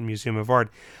Metropolitan Museum of Art.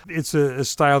 It's a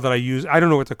style that I use. I don't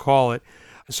know what to call it.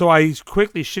 So I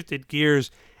quickly shifted gears.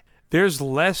 There's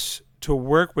less to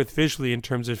work with visually in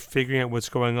terms of figuring out what's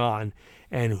going on.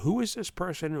 And who is this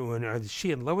person? And is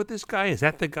she in love with this guy? Is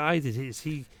that the guy? Is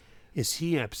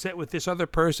he upset with this other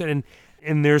person?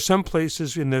 And there's some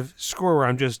places in the score where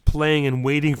I'm just playing and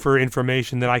waiting for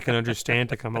information that I can understand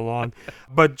to come along.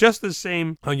 But just the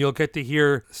same, you'll get to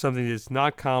hear something that's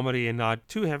not comedy and not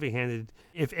too heavy-handed.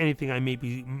 If anything, I may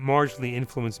be marginally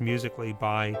influenced musically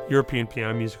by European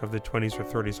piano music of the 20s or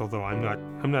 30s, although I'm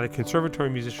not a conservatory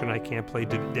musician. I can't play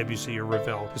Debussy or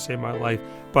Ravel to save my life.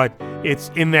 But it's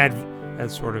in that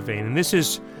sort of vein. And this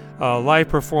is a live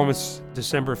performance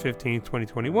December 15th,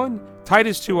 2021.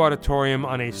 Titus II Auditorium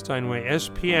on a Steinway S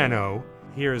piano.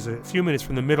 Here is a few minutes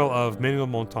from the middle of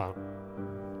Ménilmontant.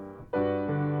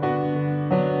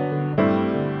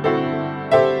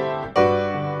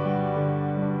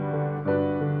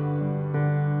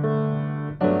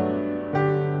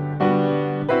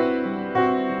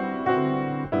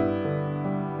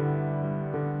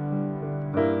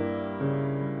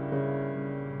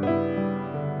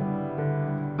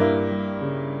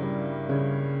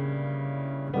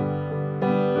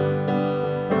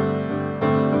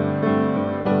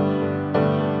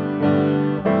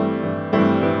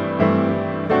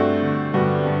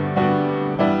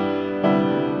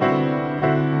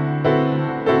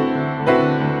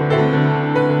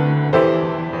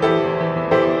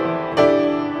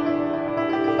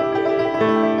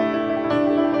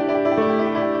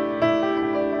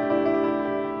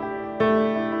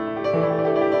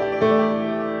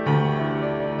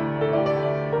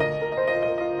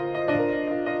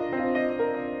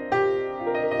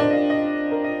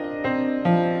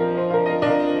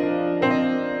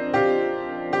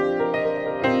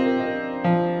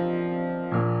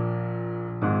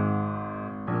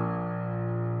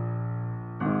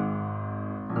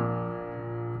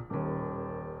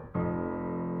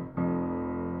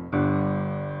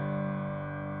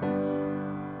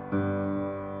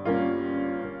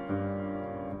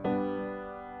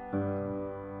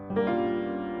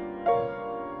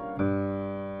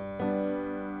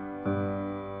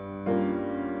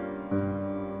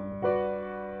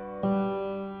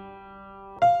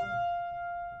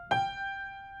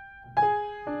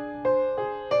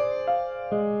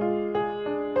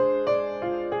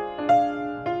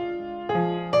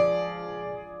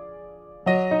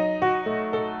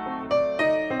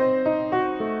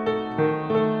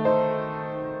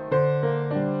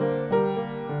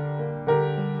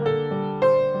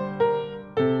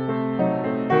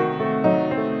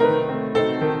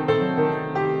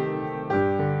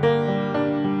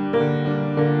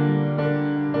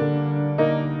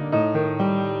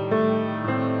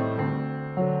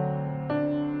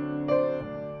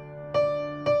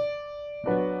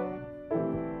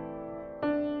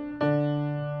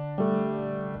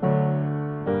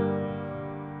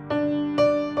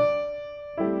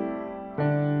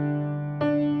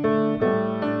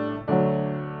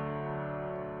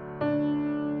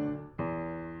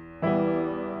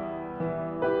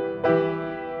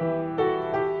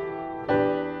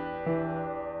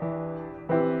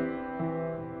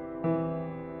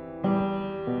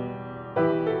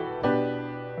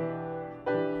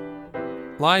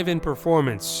 Live in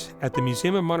performance at the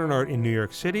Museum of Modern Art in New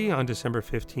York City on December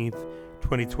 15th,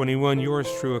 2021. Yours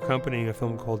true accompanying a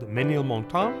film called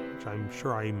Ménilmontant, which I'm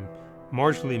sure I'm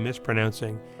marginally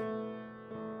mispronouncing.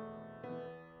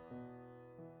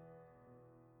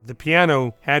 The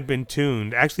piano had been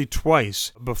tuned actually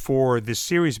twice before this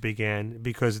series began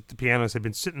because the pianos had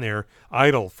been sitting there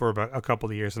idle for about a couple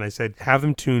of years. And I said, have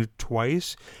them tuned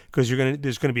twice because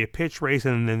there's going to be a pitch race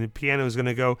and then the piano is going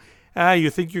to go, you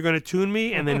think you're going to tune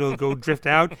me? And then it'll go drift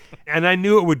out. And I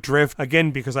knew it would drift,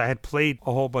 again, because I had played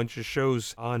a whole bunch of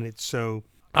shows on it. So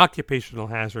occupational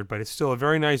hazard, but it's still a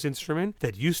very nice instrument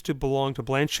that used to belong to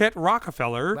Blanchette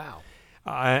Rockefeller. Wow.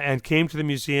 And came to the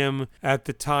museum at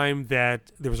the time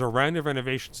that there was a round of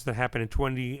renovations that happened in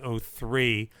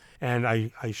 2003. And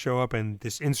I show up and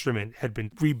this instrument had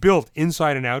been rebuilt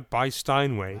inside and out by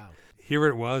Steinway. Wow. Here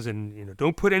it was, and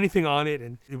don't put anything on it.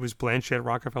 And it was Blanchette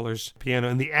Rockefeller's piano,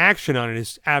 and the action on it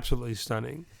is absolutely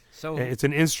stunning. So it's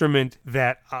an instrument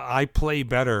that I play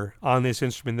better on this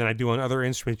instrument than I do on other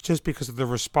instruments, just because of the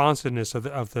responsiveness of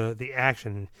the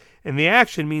action. And the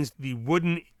action means the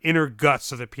wooden inner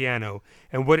guts of the piano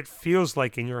and what it feels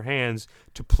like in your hands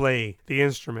to play the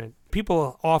instrument.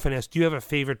 People often ask, do you have a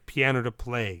favorite piano to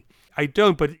play? I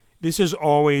don't, but this is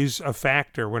always a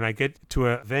factor when I get to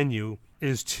a venue,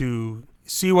 is to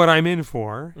see what I'm in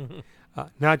for.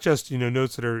 Not just,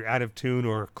 notes that are out of tune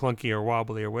or clunky or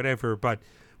wobbly or whatever, but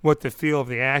what the feel of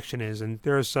the action is. And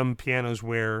there are some pianos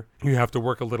where you have to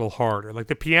work a little harder. Like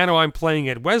the piano I'm playing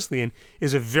at Wesleyan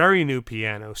is a very new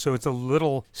piano, so it's a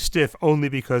little stiff only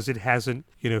because it hasn't,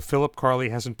 Philip Carley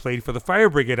hasn't played for the Fire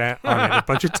Brigade on it a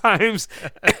bunch of times.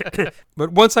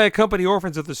 But once I accompany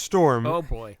Orphans of the Storm oh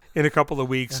boy, in a couple of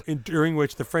weeks, during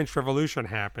which the French Revolution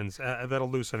happens, that'll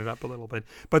loosen it up a little bit.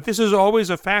 But this is always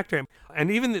a factor.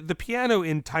 And even the piano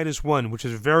in Titus I, which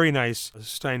is a very nice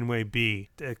Steinway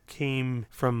B, came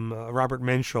from Robert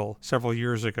Menschel several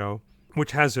years ago,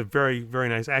 which has a very, very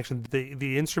nice action.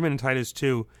 The instrument in Titus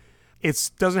II,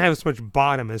 it doesn't have as much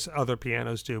bottom as other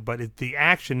pianos do, but the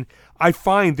action, I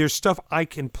find there's stuff I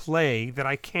can play that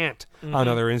I can't on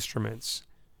other instruments.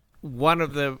 One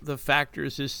of the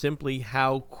factors is simply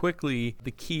how quickly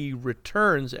the key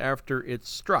returns after it's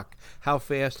struck, how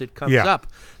fast it comes up.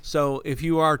 So if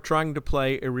you are trying to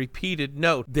play a repeated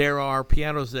note, there are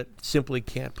pianos that simply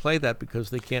can't play that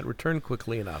because they can't return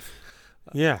quickly enough.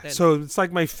 So it's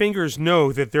like my fingers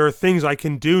know that there are things I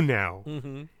can do now.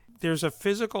 There's a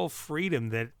physical freedom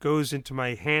that goes into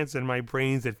my hands and my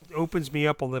brains that opens me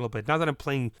up a little bit. Not that I'm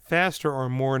playing faster or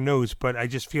more notes, but I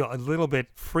just feel a little bit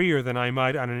freer than I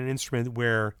might on an instrument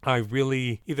where I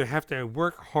really either have to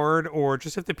work hard or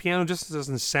just if the piano just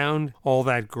doesn't sound all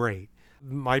that great.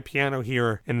 My piano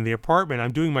here in the apartment,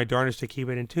 I'm doing my darndest to keep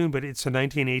it in tune, but it's a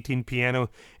 1918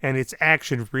 piano, and its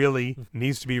action really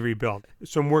needs to be rebuilt.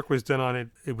 Some work was done on it.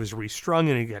 It was restrung,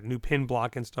 and it got new pin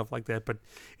block and stuff like that, but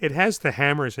it has the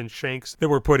hammers and shanks that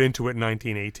were put into it in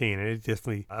 1918, and it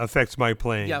definitely affects my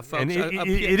playing. Yeah, folks, and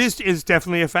it is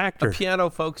definitely a factor. A piano,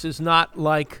 folks, is not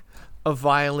like a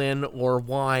violin or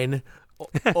wine.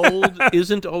 Old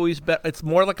isn't always better. It's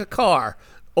more like a car.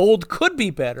 Old could be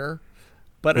better,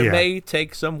 but it may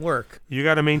take some work. You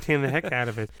got to maintain the heck out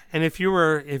of it. And if you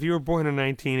were born in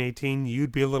 1918,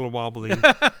 you'd be a little wobbly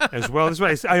as well. That's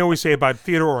what I always say about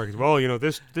theater organs. Well,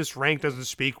 this rank doesn't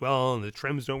speak well, and the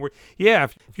trims don't work. Yeah,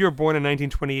 if you were born in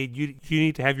 1928, you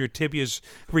need to have your tibias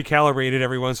recalibrated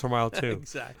every once in a while too.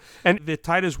 Exactly. And the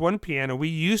Titus I piano we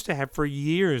used to have for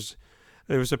years.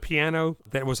 There was a piano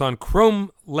that was on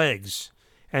chrome legs,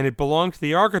 and it belonged to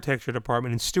the architecture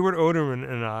department. And Stuart Oderman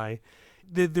and I.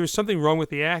 There's something wrong with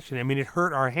the action. I mean, it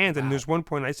hurt our hands. And there's one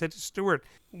point I said to Stuart,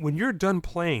 when you're done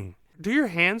playing, do your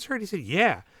hands hurt? He said,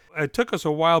 yeah. It took us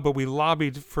a while, but we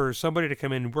lobbied for somebody to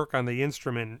come in and work on the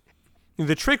instrument. And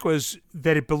the trick was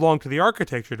that it belonged to the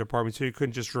architecture department, so you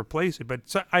couldn't just replace it. But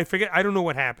I don't know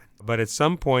what happened. But at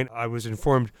some point, I was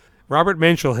informed, Robert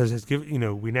Menschel has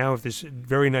given, we now have this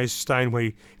very nice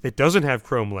Steinway that doesn't have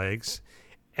chrome legs.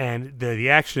 And the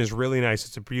action is really nice.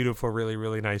 It's a beautiful, really,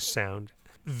 really nice sound.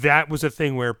 That was a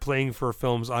thing where playing for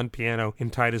films on piano in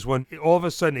Titus I, all of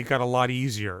a sudden it got a lot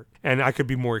easier, and I could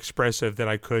be more expressive than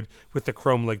I could with the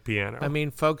chrome leg piano. I mean,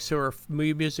 folks who are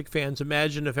music fans,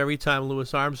 imagine if every time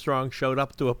Louis Armstrong showed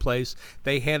up to a place,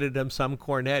 they handed him some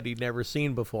cornet he'd never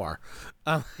seen before.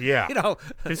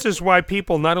 This is why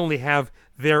people not only have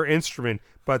their instrument,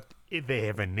 but they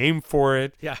have a name for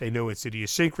it. Yeah. They know its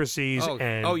idiosyncrasies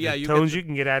and the tones you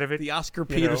can get out of it. The Oscar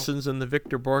Petersons and the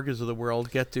Victor Borges of the world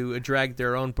get to drag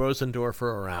their own Bosendorfer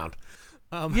around.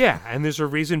 And there's a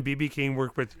reason B.B. King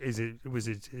worked with.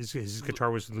 His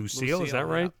guitar was Lucille? Is that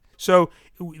right? Yeah. So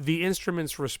the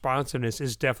instrument's responsiveness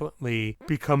is definitely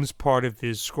becomes part of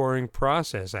this scoring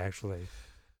process. Actually.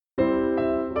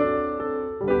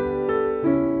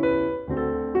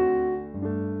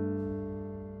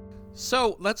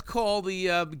 So let's call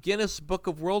the Guinness Book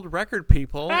of World Record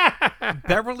people.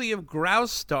 Beverly of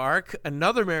Graustark,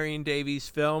 another Marion Davies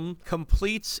film,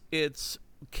 completes its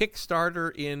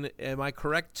Kickstarter in, am I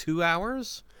correct, 2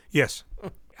 hours? Yes.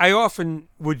 I often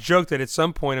would joke that at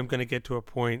some point I'm going to get to a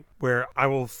point where I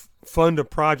will fund a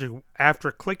project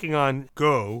after clicking on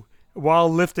go while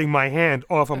lifting my hand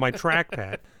off of my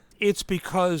trackpad. It's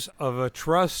because of a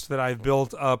trust that I've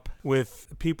built up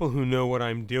with people who know what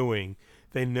I'm doing.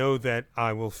 They know that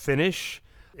I will finish.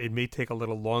 It may take a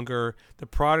little longer. The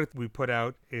product we put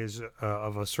out is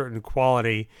of a certain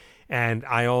quality, and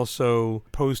I also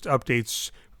post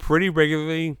updates pretty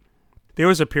regularly. There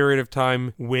was a period of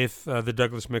time with the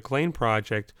Douglas MacLean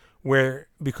project where,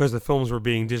 because the films were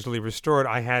being digitally restored,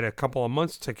 I had a couple of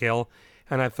months to kill,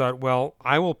 And I thought, well,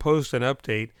 I will post an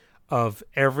update of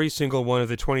every single one of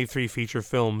the 23 feature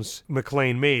films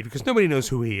McLean made, because nobody knows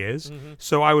who he is. Mm-hmm.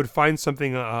 So I would find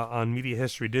something on Media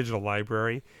History Digital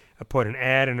Library, put an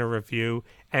ad and a review,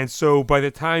 and so by the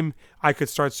time I could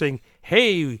start saying,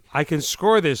 hey, I can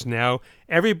score this now,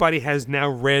 everybody has now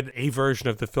read a version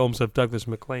of the films of Douglas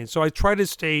MacLean. So I try to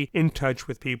stay in touch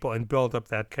with people and build up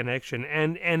that connection.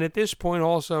 And at this point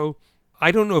also, I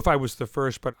don't know if I was the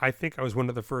first, but I think I was one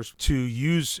of the first to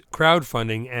use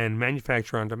crowdfunding and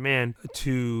manufacture on demand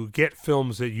to get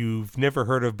films that you've never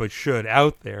heard of but should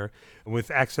out there. With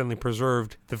Accidentally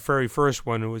Preserved, the very first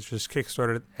one, which was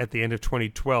Kickstarted at the end of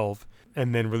 2012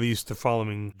 and then released the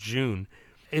following June.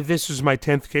 This was my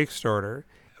 10th Kickstarter.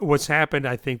 What's happened,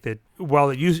 I think that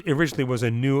while it originally was a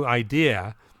new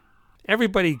idea,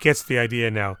 everybody gets the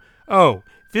idea now. Oh,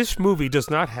 this movie does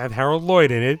not have Harold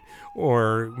Lloyd in it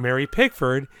or Mary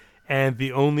Pickford, and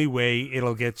the only way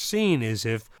it'll get seen is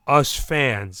if us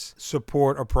fans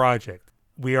support a project.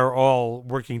 We are all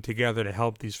working together to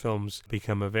help these films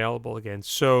become available again.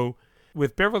 So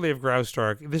with Beverly of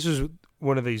Graustark, this is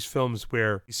one of these films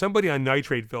where somebody on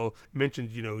Nitrateville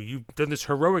mentioned, you've done this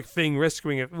heroic thing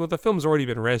rescuing it. Well, the film's already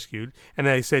been rescued. And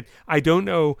I said, I don't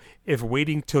know if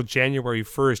waiting till January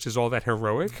 1st is all that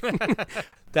heroic.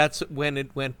 That's when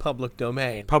it went public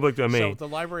domain. Public domain. So the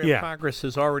Library of Congress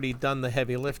has already done the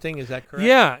heavy lifting, is that correct?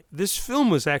 Yeah. This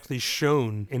film was actually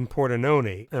shown in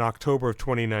Pordenone in October of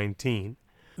 2019.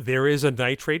 There is a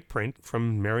nitrate print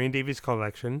from Marion Davies'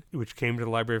 collection, which came to the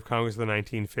Library of Congress in the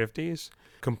 1950s.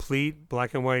 Complete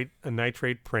black and white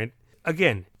nitrate print.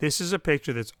 Again, this is a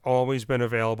picture that's always been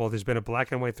available. There's been a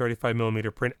black and white 35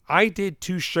 millimeter print. I did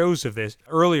 2 shows of this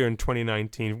earlier in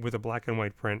 2019 with a black and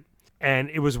white print. And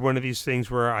it was one of these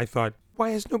things where I thought,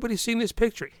 why has nobody seen this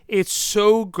picture? It's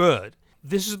so good.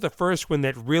 This is the first one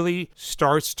that really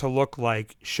starts to look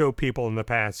like Show People in the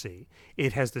Patsy.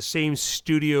 It has the same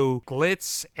studio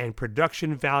glitz and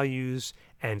production values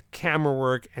and camera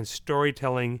work and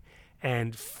storytelling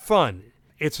and fun.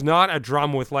 It's not a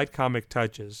drama with light comic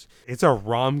touches. It's a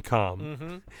rom-com.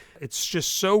 Mm-hmm. It's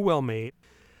just so well made.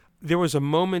 There was a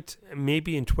moment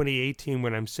maybe in 2018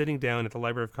 when I'm sitting down at the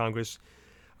Library of Congress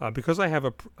because I have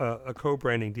a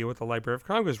co-branding deal with the Library of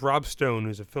Congress. Rob Stone,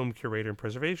 who's a film curator and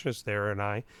preservationist there,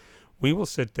 and we will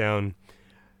sit down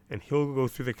and he'll go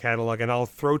through the catalog and I'll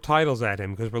throw titles at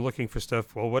him because we're looking for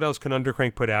stuff. Well, what else can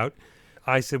Undercrank put out?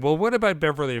 I said, well, what about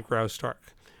Beverly of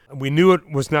Graustark? We knew it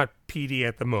was not PD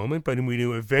at the moment, but we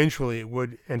knew eventually it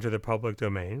would enter the public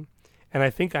domain. And I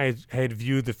think I had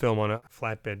viewed the film on a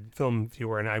flatbed film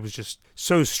viewer, and I was just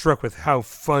so struck with how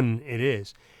fun it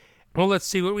is. Well, let's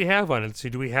see what we have on it. Let's see,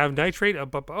 do we have nitrate?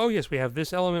 Oh, yes, we have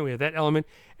this element, we have that element.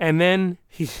 And then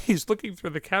he's looking through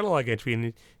the catalog entry,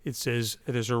 and it says,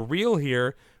 there's a reel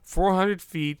here, 400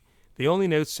 feet. The only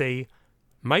notes say,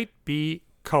 might be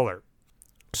color.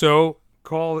 So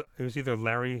it was either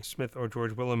Larry Smith or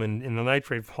George Willem in the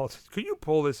nitrate vault. Could you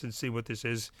pull this and see what this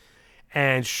is?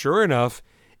 And sure enough,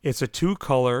 it's a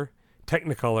 2-color,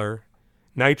 Technicolor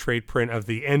nitrate print of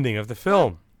the ending of the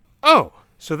film. Oh,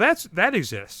 so that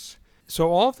exists. So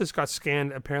all of this got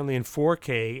scanned apparently in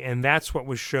 4K, and that's what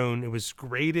was shown. It was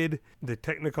graded. The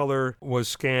Technicolor was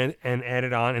scanned and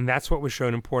added on, and that's what was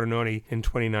shown in Pordenone in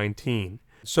 2019.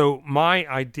 So my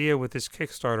idea with this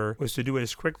Kickstarter was to do it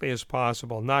as quickly as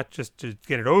possible, not just to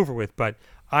get it over with, but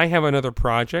I have another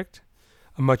project,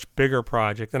 a much bigger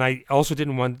project, and I also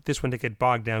didn't want this one to get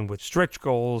bogged down with stretch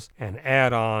goals and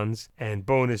add-ons and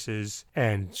bonuses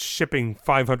and shipping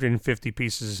 550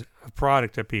 pieces of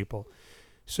product to people.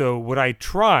 So what I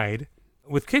tried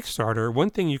with Kickstarter,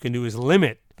 one thing you can do is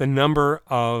limit the number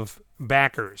of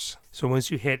backers. So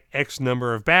once you hit X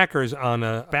number of backers on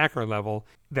a backer level,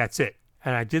 that's it.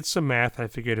 And I did some math. I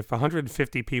figured if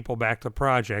 150 people backed the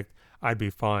project, I'd be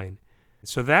fine.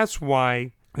 So that's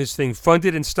why this thing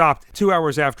funded and stopped 2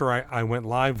 hours after I went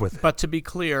live with it. But to be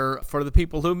clear, for the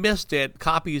people who missed it,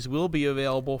 copies will be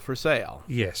available for sale.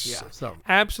 Yes. Yeah, so.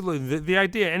 Absolutely. The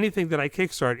idea, anything that I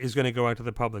kickstart is going to go out to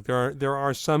the public. There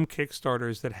are some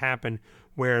Kickstarters that happen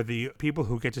where the people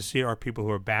who get to see it are people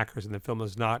who are backers and the film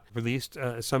is not released.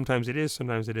 Sometimes it is,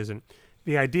 sometimes it isn't.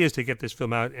 The idea is to get this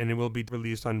film out and it will be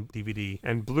released on DVD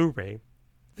and Blu-ray.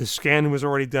 The scan was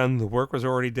already done, the work was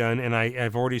already done, and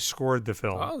I've already scored the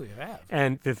film. Oh, you have.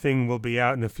 And the thing will be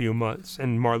out in a few months.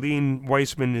 And Marlene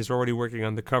Weissman is already working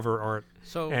on the cover art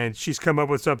And she's come up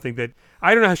with something that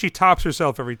I don't know how she tops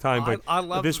herself every time, but I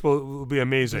love this will be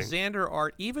amazing. The Zander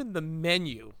art, even the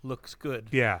menu looks good.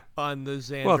 Yeah. On the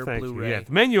Zander thank Blu-ray. You. Yeah,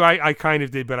 the menu I kind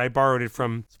of did, but I borrowed it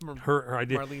from her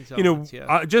idea. Marlene's elements,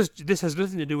 just this has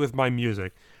nothing to do with my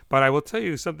music, but I will tell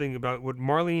you something about what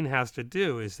Marlene has to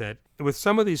do is that with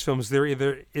some of these films, there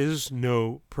either is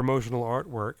no promotional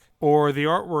artwork, or the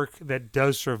artwork that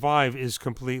does survive is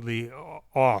completely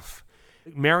off.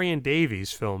 Marion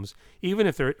Davies films, even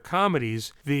if they're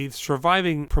comedies, the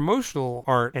surviving promotional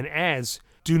art and ads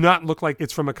do not look like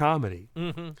it's from a comedy.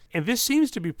 Mm-hmm. And this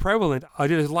seems to be prevalent. I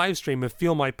did a live stream of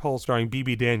Feel My Pulse starring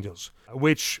B.B. Daniels,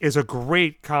 which is a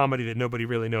great comedy that nobody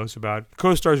really knows about.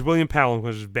 Co-stars William Powell,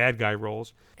 which is bad guy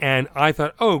roles. And I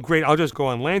thought, oh, great, I'll just go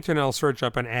on Lantern and I'll search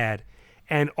up an ad.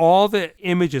 And all the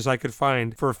images I could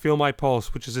find for Feel My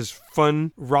Pulse, which is this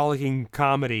fun, rollicking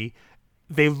comedy,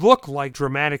 they look like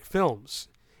dramatic films.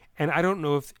 And I don't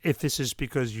know if this is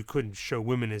because you couldn't show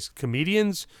women as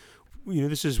comedians.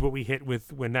 This is what we hit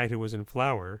with When Night Was in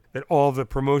Flower, that all the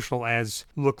promotional ads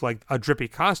look like a drippy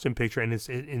costume picture, and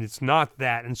it's not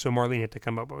that. And so Marlene had to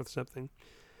come up with something.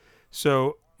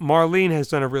 So Marlene has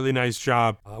done a really nice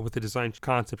job with the design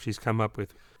concept she's come up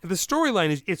with. The storyline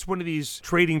is it's one of these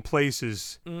trading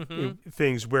places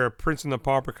things where Prince and the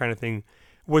Pauper kind of thing.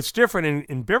 What's different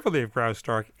in Beverly of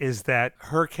Graustark is that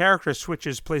her character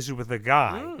switches places with a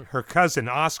guy, her cousin,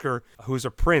 Oscar, who's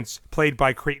a prince, played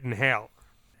by Creighton Hale.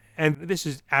 And this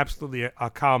is absolutely a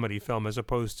comedy film as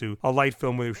opposed to a light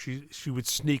film where she would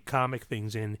sneak comic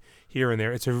things in here and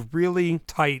there. It's a really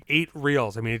tight 8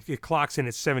 reels. I mean, it clocks in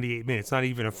at 78 minutes, not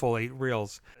even a full 8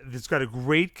 reels. It's got a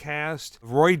great cast.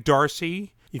 Roy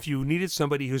Darcy. If you needed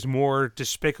somebody who's more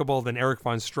despicable than Erich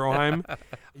von Stroheim,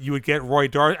 you would get Roy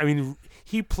Darcy. I mean,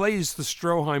 he plays the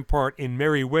Stroheim part in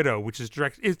Merry Widow, which is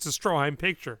it's a Stroheim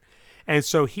picture. And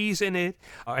so he's in it.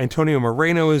 Antonio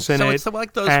Moreno is in it. So it's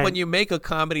like those, when you make a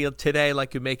comedy today,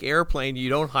 like you make Airplane, you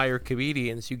don't hire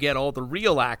comedians. You get all the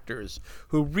real actors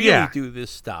who really do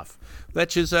this stuff.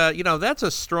 Which is, that's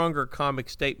a stronger comic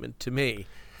statement to me.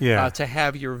 Yeah. To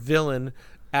have your villain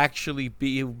actually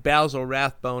be Basil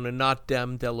Rathbone and not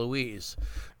Dame DeLuise.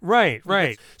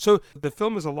 Right. So the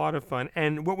film is a lot of fun.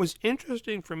 And what was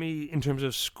interesting for me in terms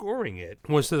of scoring it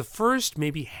was the first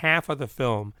maybe half of the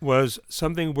film was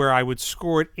something where I would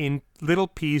score it in little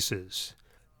pieces.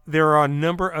 There are a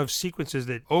number of sequences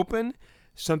that open,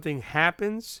 something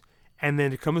happens, and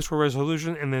then it comes to a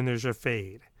resolution, and then there's a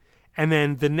fade. And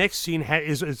then the next scene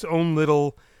is its own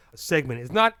little segment.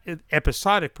 It's not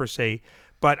episodic per se,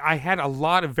 but I had a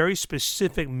lot of very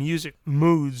specific music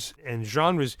moods and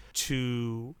genres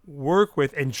to work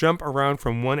with and jump around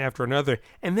from one after another.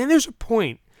 And then there's a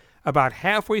point about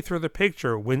halfway through the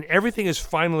picture when everything is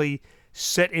finally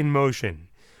set in motion.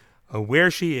 Where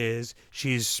she is,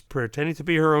 she's pretending to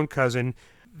be her own cousin.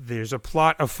 There's a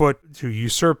plot afoot to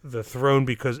usurp the throne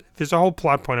because there's a whole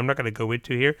plot point I'm not going to go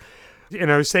into here.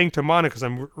 And I was saying to Monica,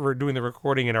 because we're doing the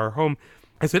recording at our home,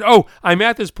 I said, I'm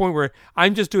at this point where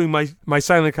I'm just doing my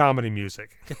silent comedy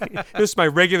music. This is my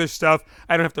regular stuff.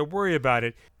 I don't have to worry about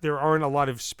it. There aren't a lot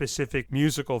of specific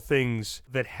musical things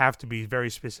that have to be very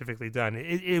specifically done.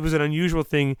 It was an unusual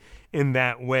thing in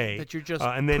that way. That you're just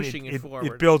and then pushing it forward.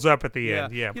 It builds up at the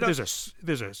end. Yeah. But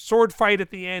there's a sword fight at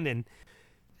the end, and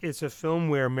it's a film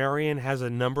where Marion has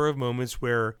a number of moments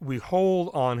where we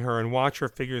hold on her and watch her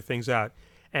figure things out.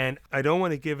 And I don't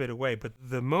want to give it away, but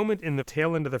the moment in the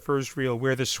tail end of the first reel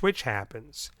where the switch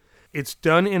happens, it's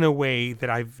done in a way that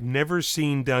I've never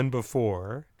seen done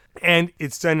before. And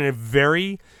it's done in a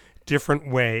very different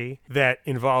way that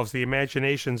involves the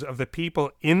imaginations of the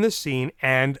people in the scene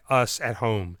and us at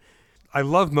home. I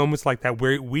love moments like that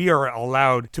where we are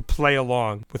allowed to play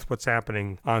along with what's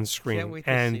happening on screen. Can't wait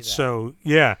to see that. So,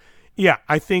 yeah,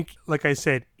 I think, like I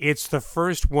said, it's the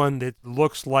first one that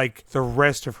looks like the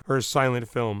rest of her silent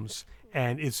films.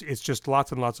 And it's just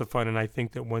lots and lots of fun. And I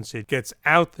think that once it gets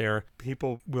out there,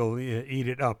 people will eat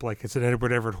it up like it's an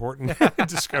Edward Everett Horton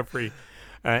discovery.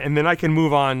 And then I can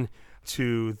move on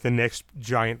to the next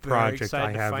giant project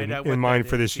I have in mind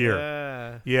for this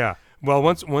year. Yeah. Well,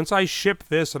 once I ship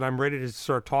this and I'm ready to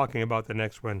start talking about the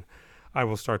next one, I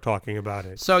will start talking about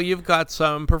it. So you've got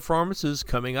some performances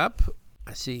coming up.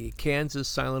 I see Kansas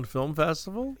Silent Film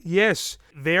Festival. Yes,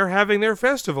 they're having their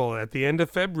festival at the end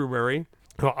of February.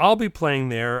 Well, I'll be playing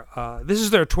there. This is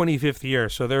their 25th year,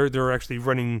 so they're actually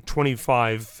running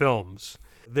 25 films.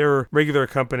 Their regular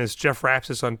accompanist, Jeff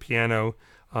Rapsis on piano,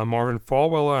 Marvin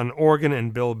Falwell on organ,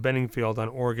 and Bill Benningfield on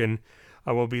organ.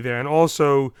 I will be there. And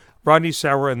also Rodney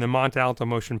Sauer and the Monte Alto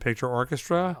Motion Picture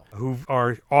Orchestra, who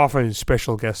are often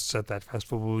special guests at that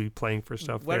festival, will be playing for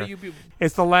stuff there.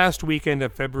 It's the last weekend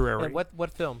of February. And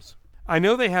what films? I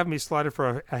know they have me slotted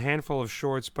for a handful of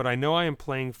shorts, but I know I am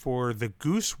playing for The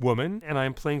Goose Woman, and I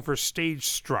am playing for Stage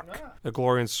Struck, the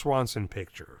Gloria Swanson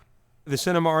picture. The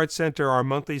Cinema Arts Center, our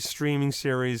monthly streaming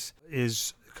series,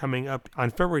 is coming up on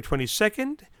February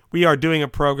 22nd. We are doing a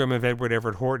program of Edward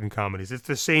Everett Horton comedies. It's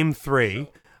the same three.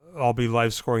 I'll be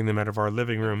live scoring them out of our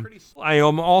living room. I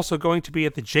am also going to be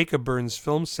at the Jacob Burns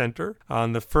Film Center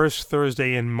on the first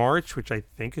Thursday in March, which I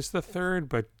think is the 3rd,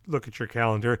 but look at your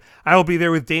calendar. I will be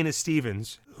there with Dana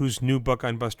Stevens, whose new book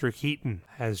on Buster Keaton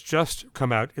has just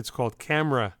come out. It's called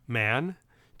Camera Man,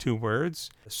 2 words.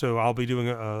 So I'll be doing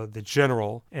The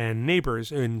General and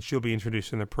Neighbors, and she'll be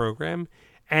introducing the program.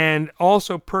 And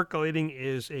also percolating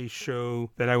is a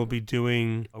show that I will be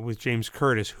doing with James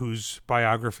Curtis, whose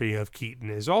biography of Keaton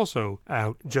is also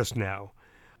out just now.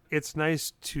 It's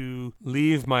nice to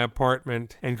leave my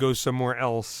apartment and go somewhere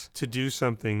else to do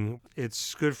something.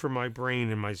 It's good for my brain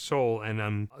and my soul, and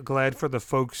I'm glad for the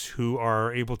folks who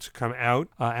are able to come out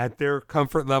at their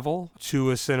comfort level to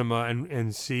a cinema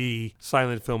and see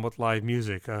silent film with live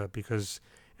music, because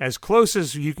as close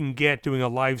as you can get doing a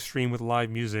live stream with live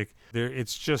music,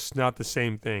 it's just not the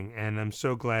same thing. And I'm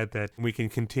so glad that we can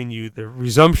continue the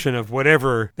resumption of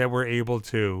whatever that we're able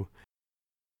to.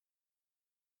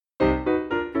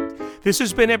 This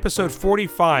has been episode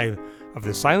 45 of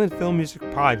the Silent Film Music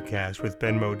Podcast with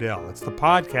Ben Modell. It's the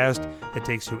podcast that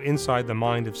takes you inside the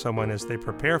mind of someone as they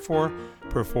prepare for,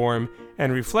 perform,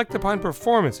 and reflect upon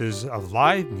performances of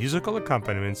live musical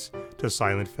accompaniments to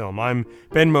silent film. I'm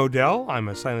Ben Modell. I'm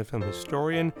a silent film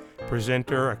historian,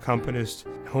 presenter, accompanist,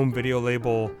 home video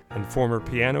label, and former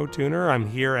piano tuner. I'm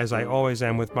here, as I always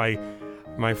am, with my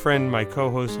friend, my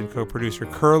co-host and co-producer,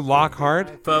 Kerr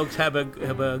Lockhart. Folks, have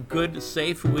a good,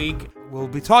 safe week. We'll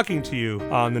be talking to you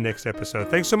on the next episode.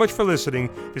 Thanks so much for listening.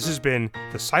 This has been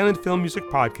the Silent Film Music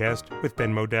Podcast with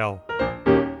Ben Modell.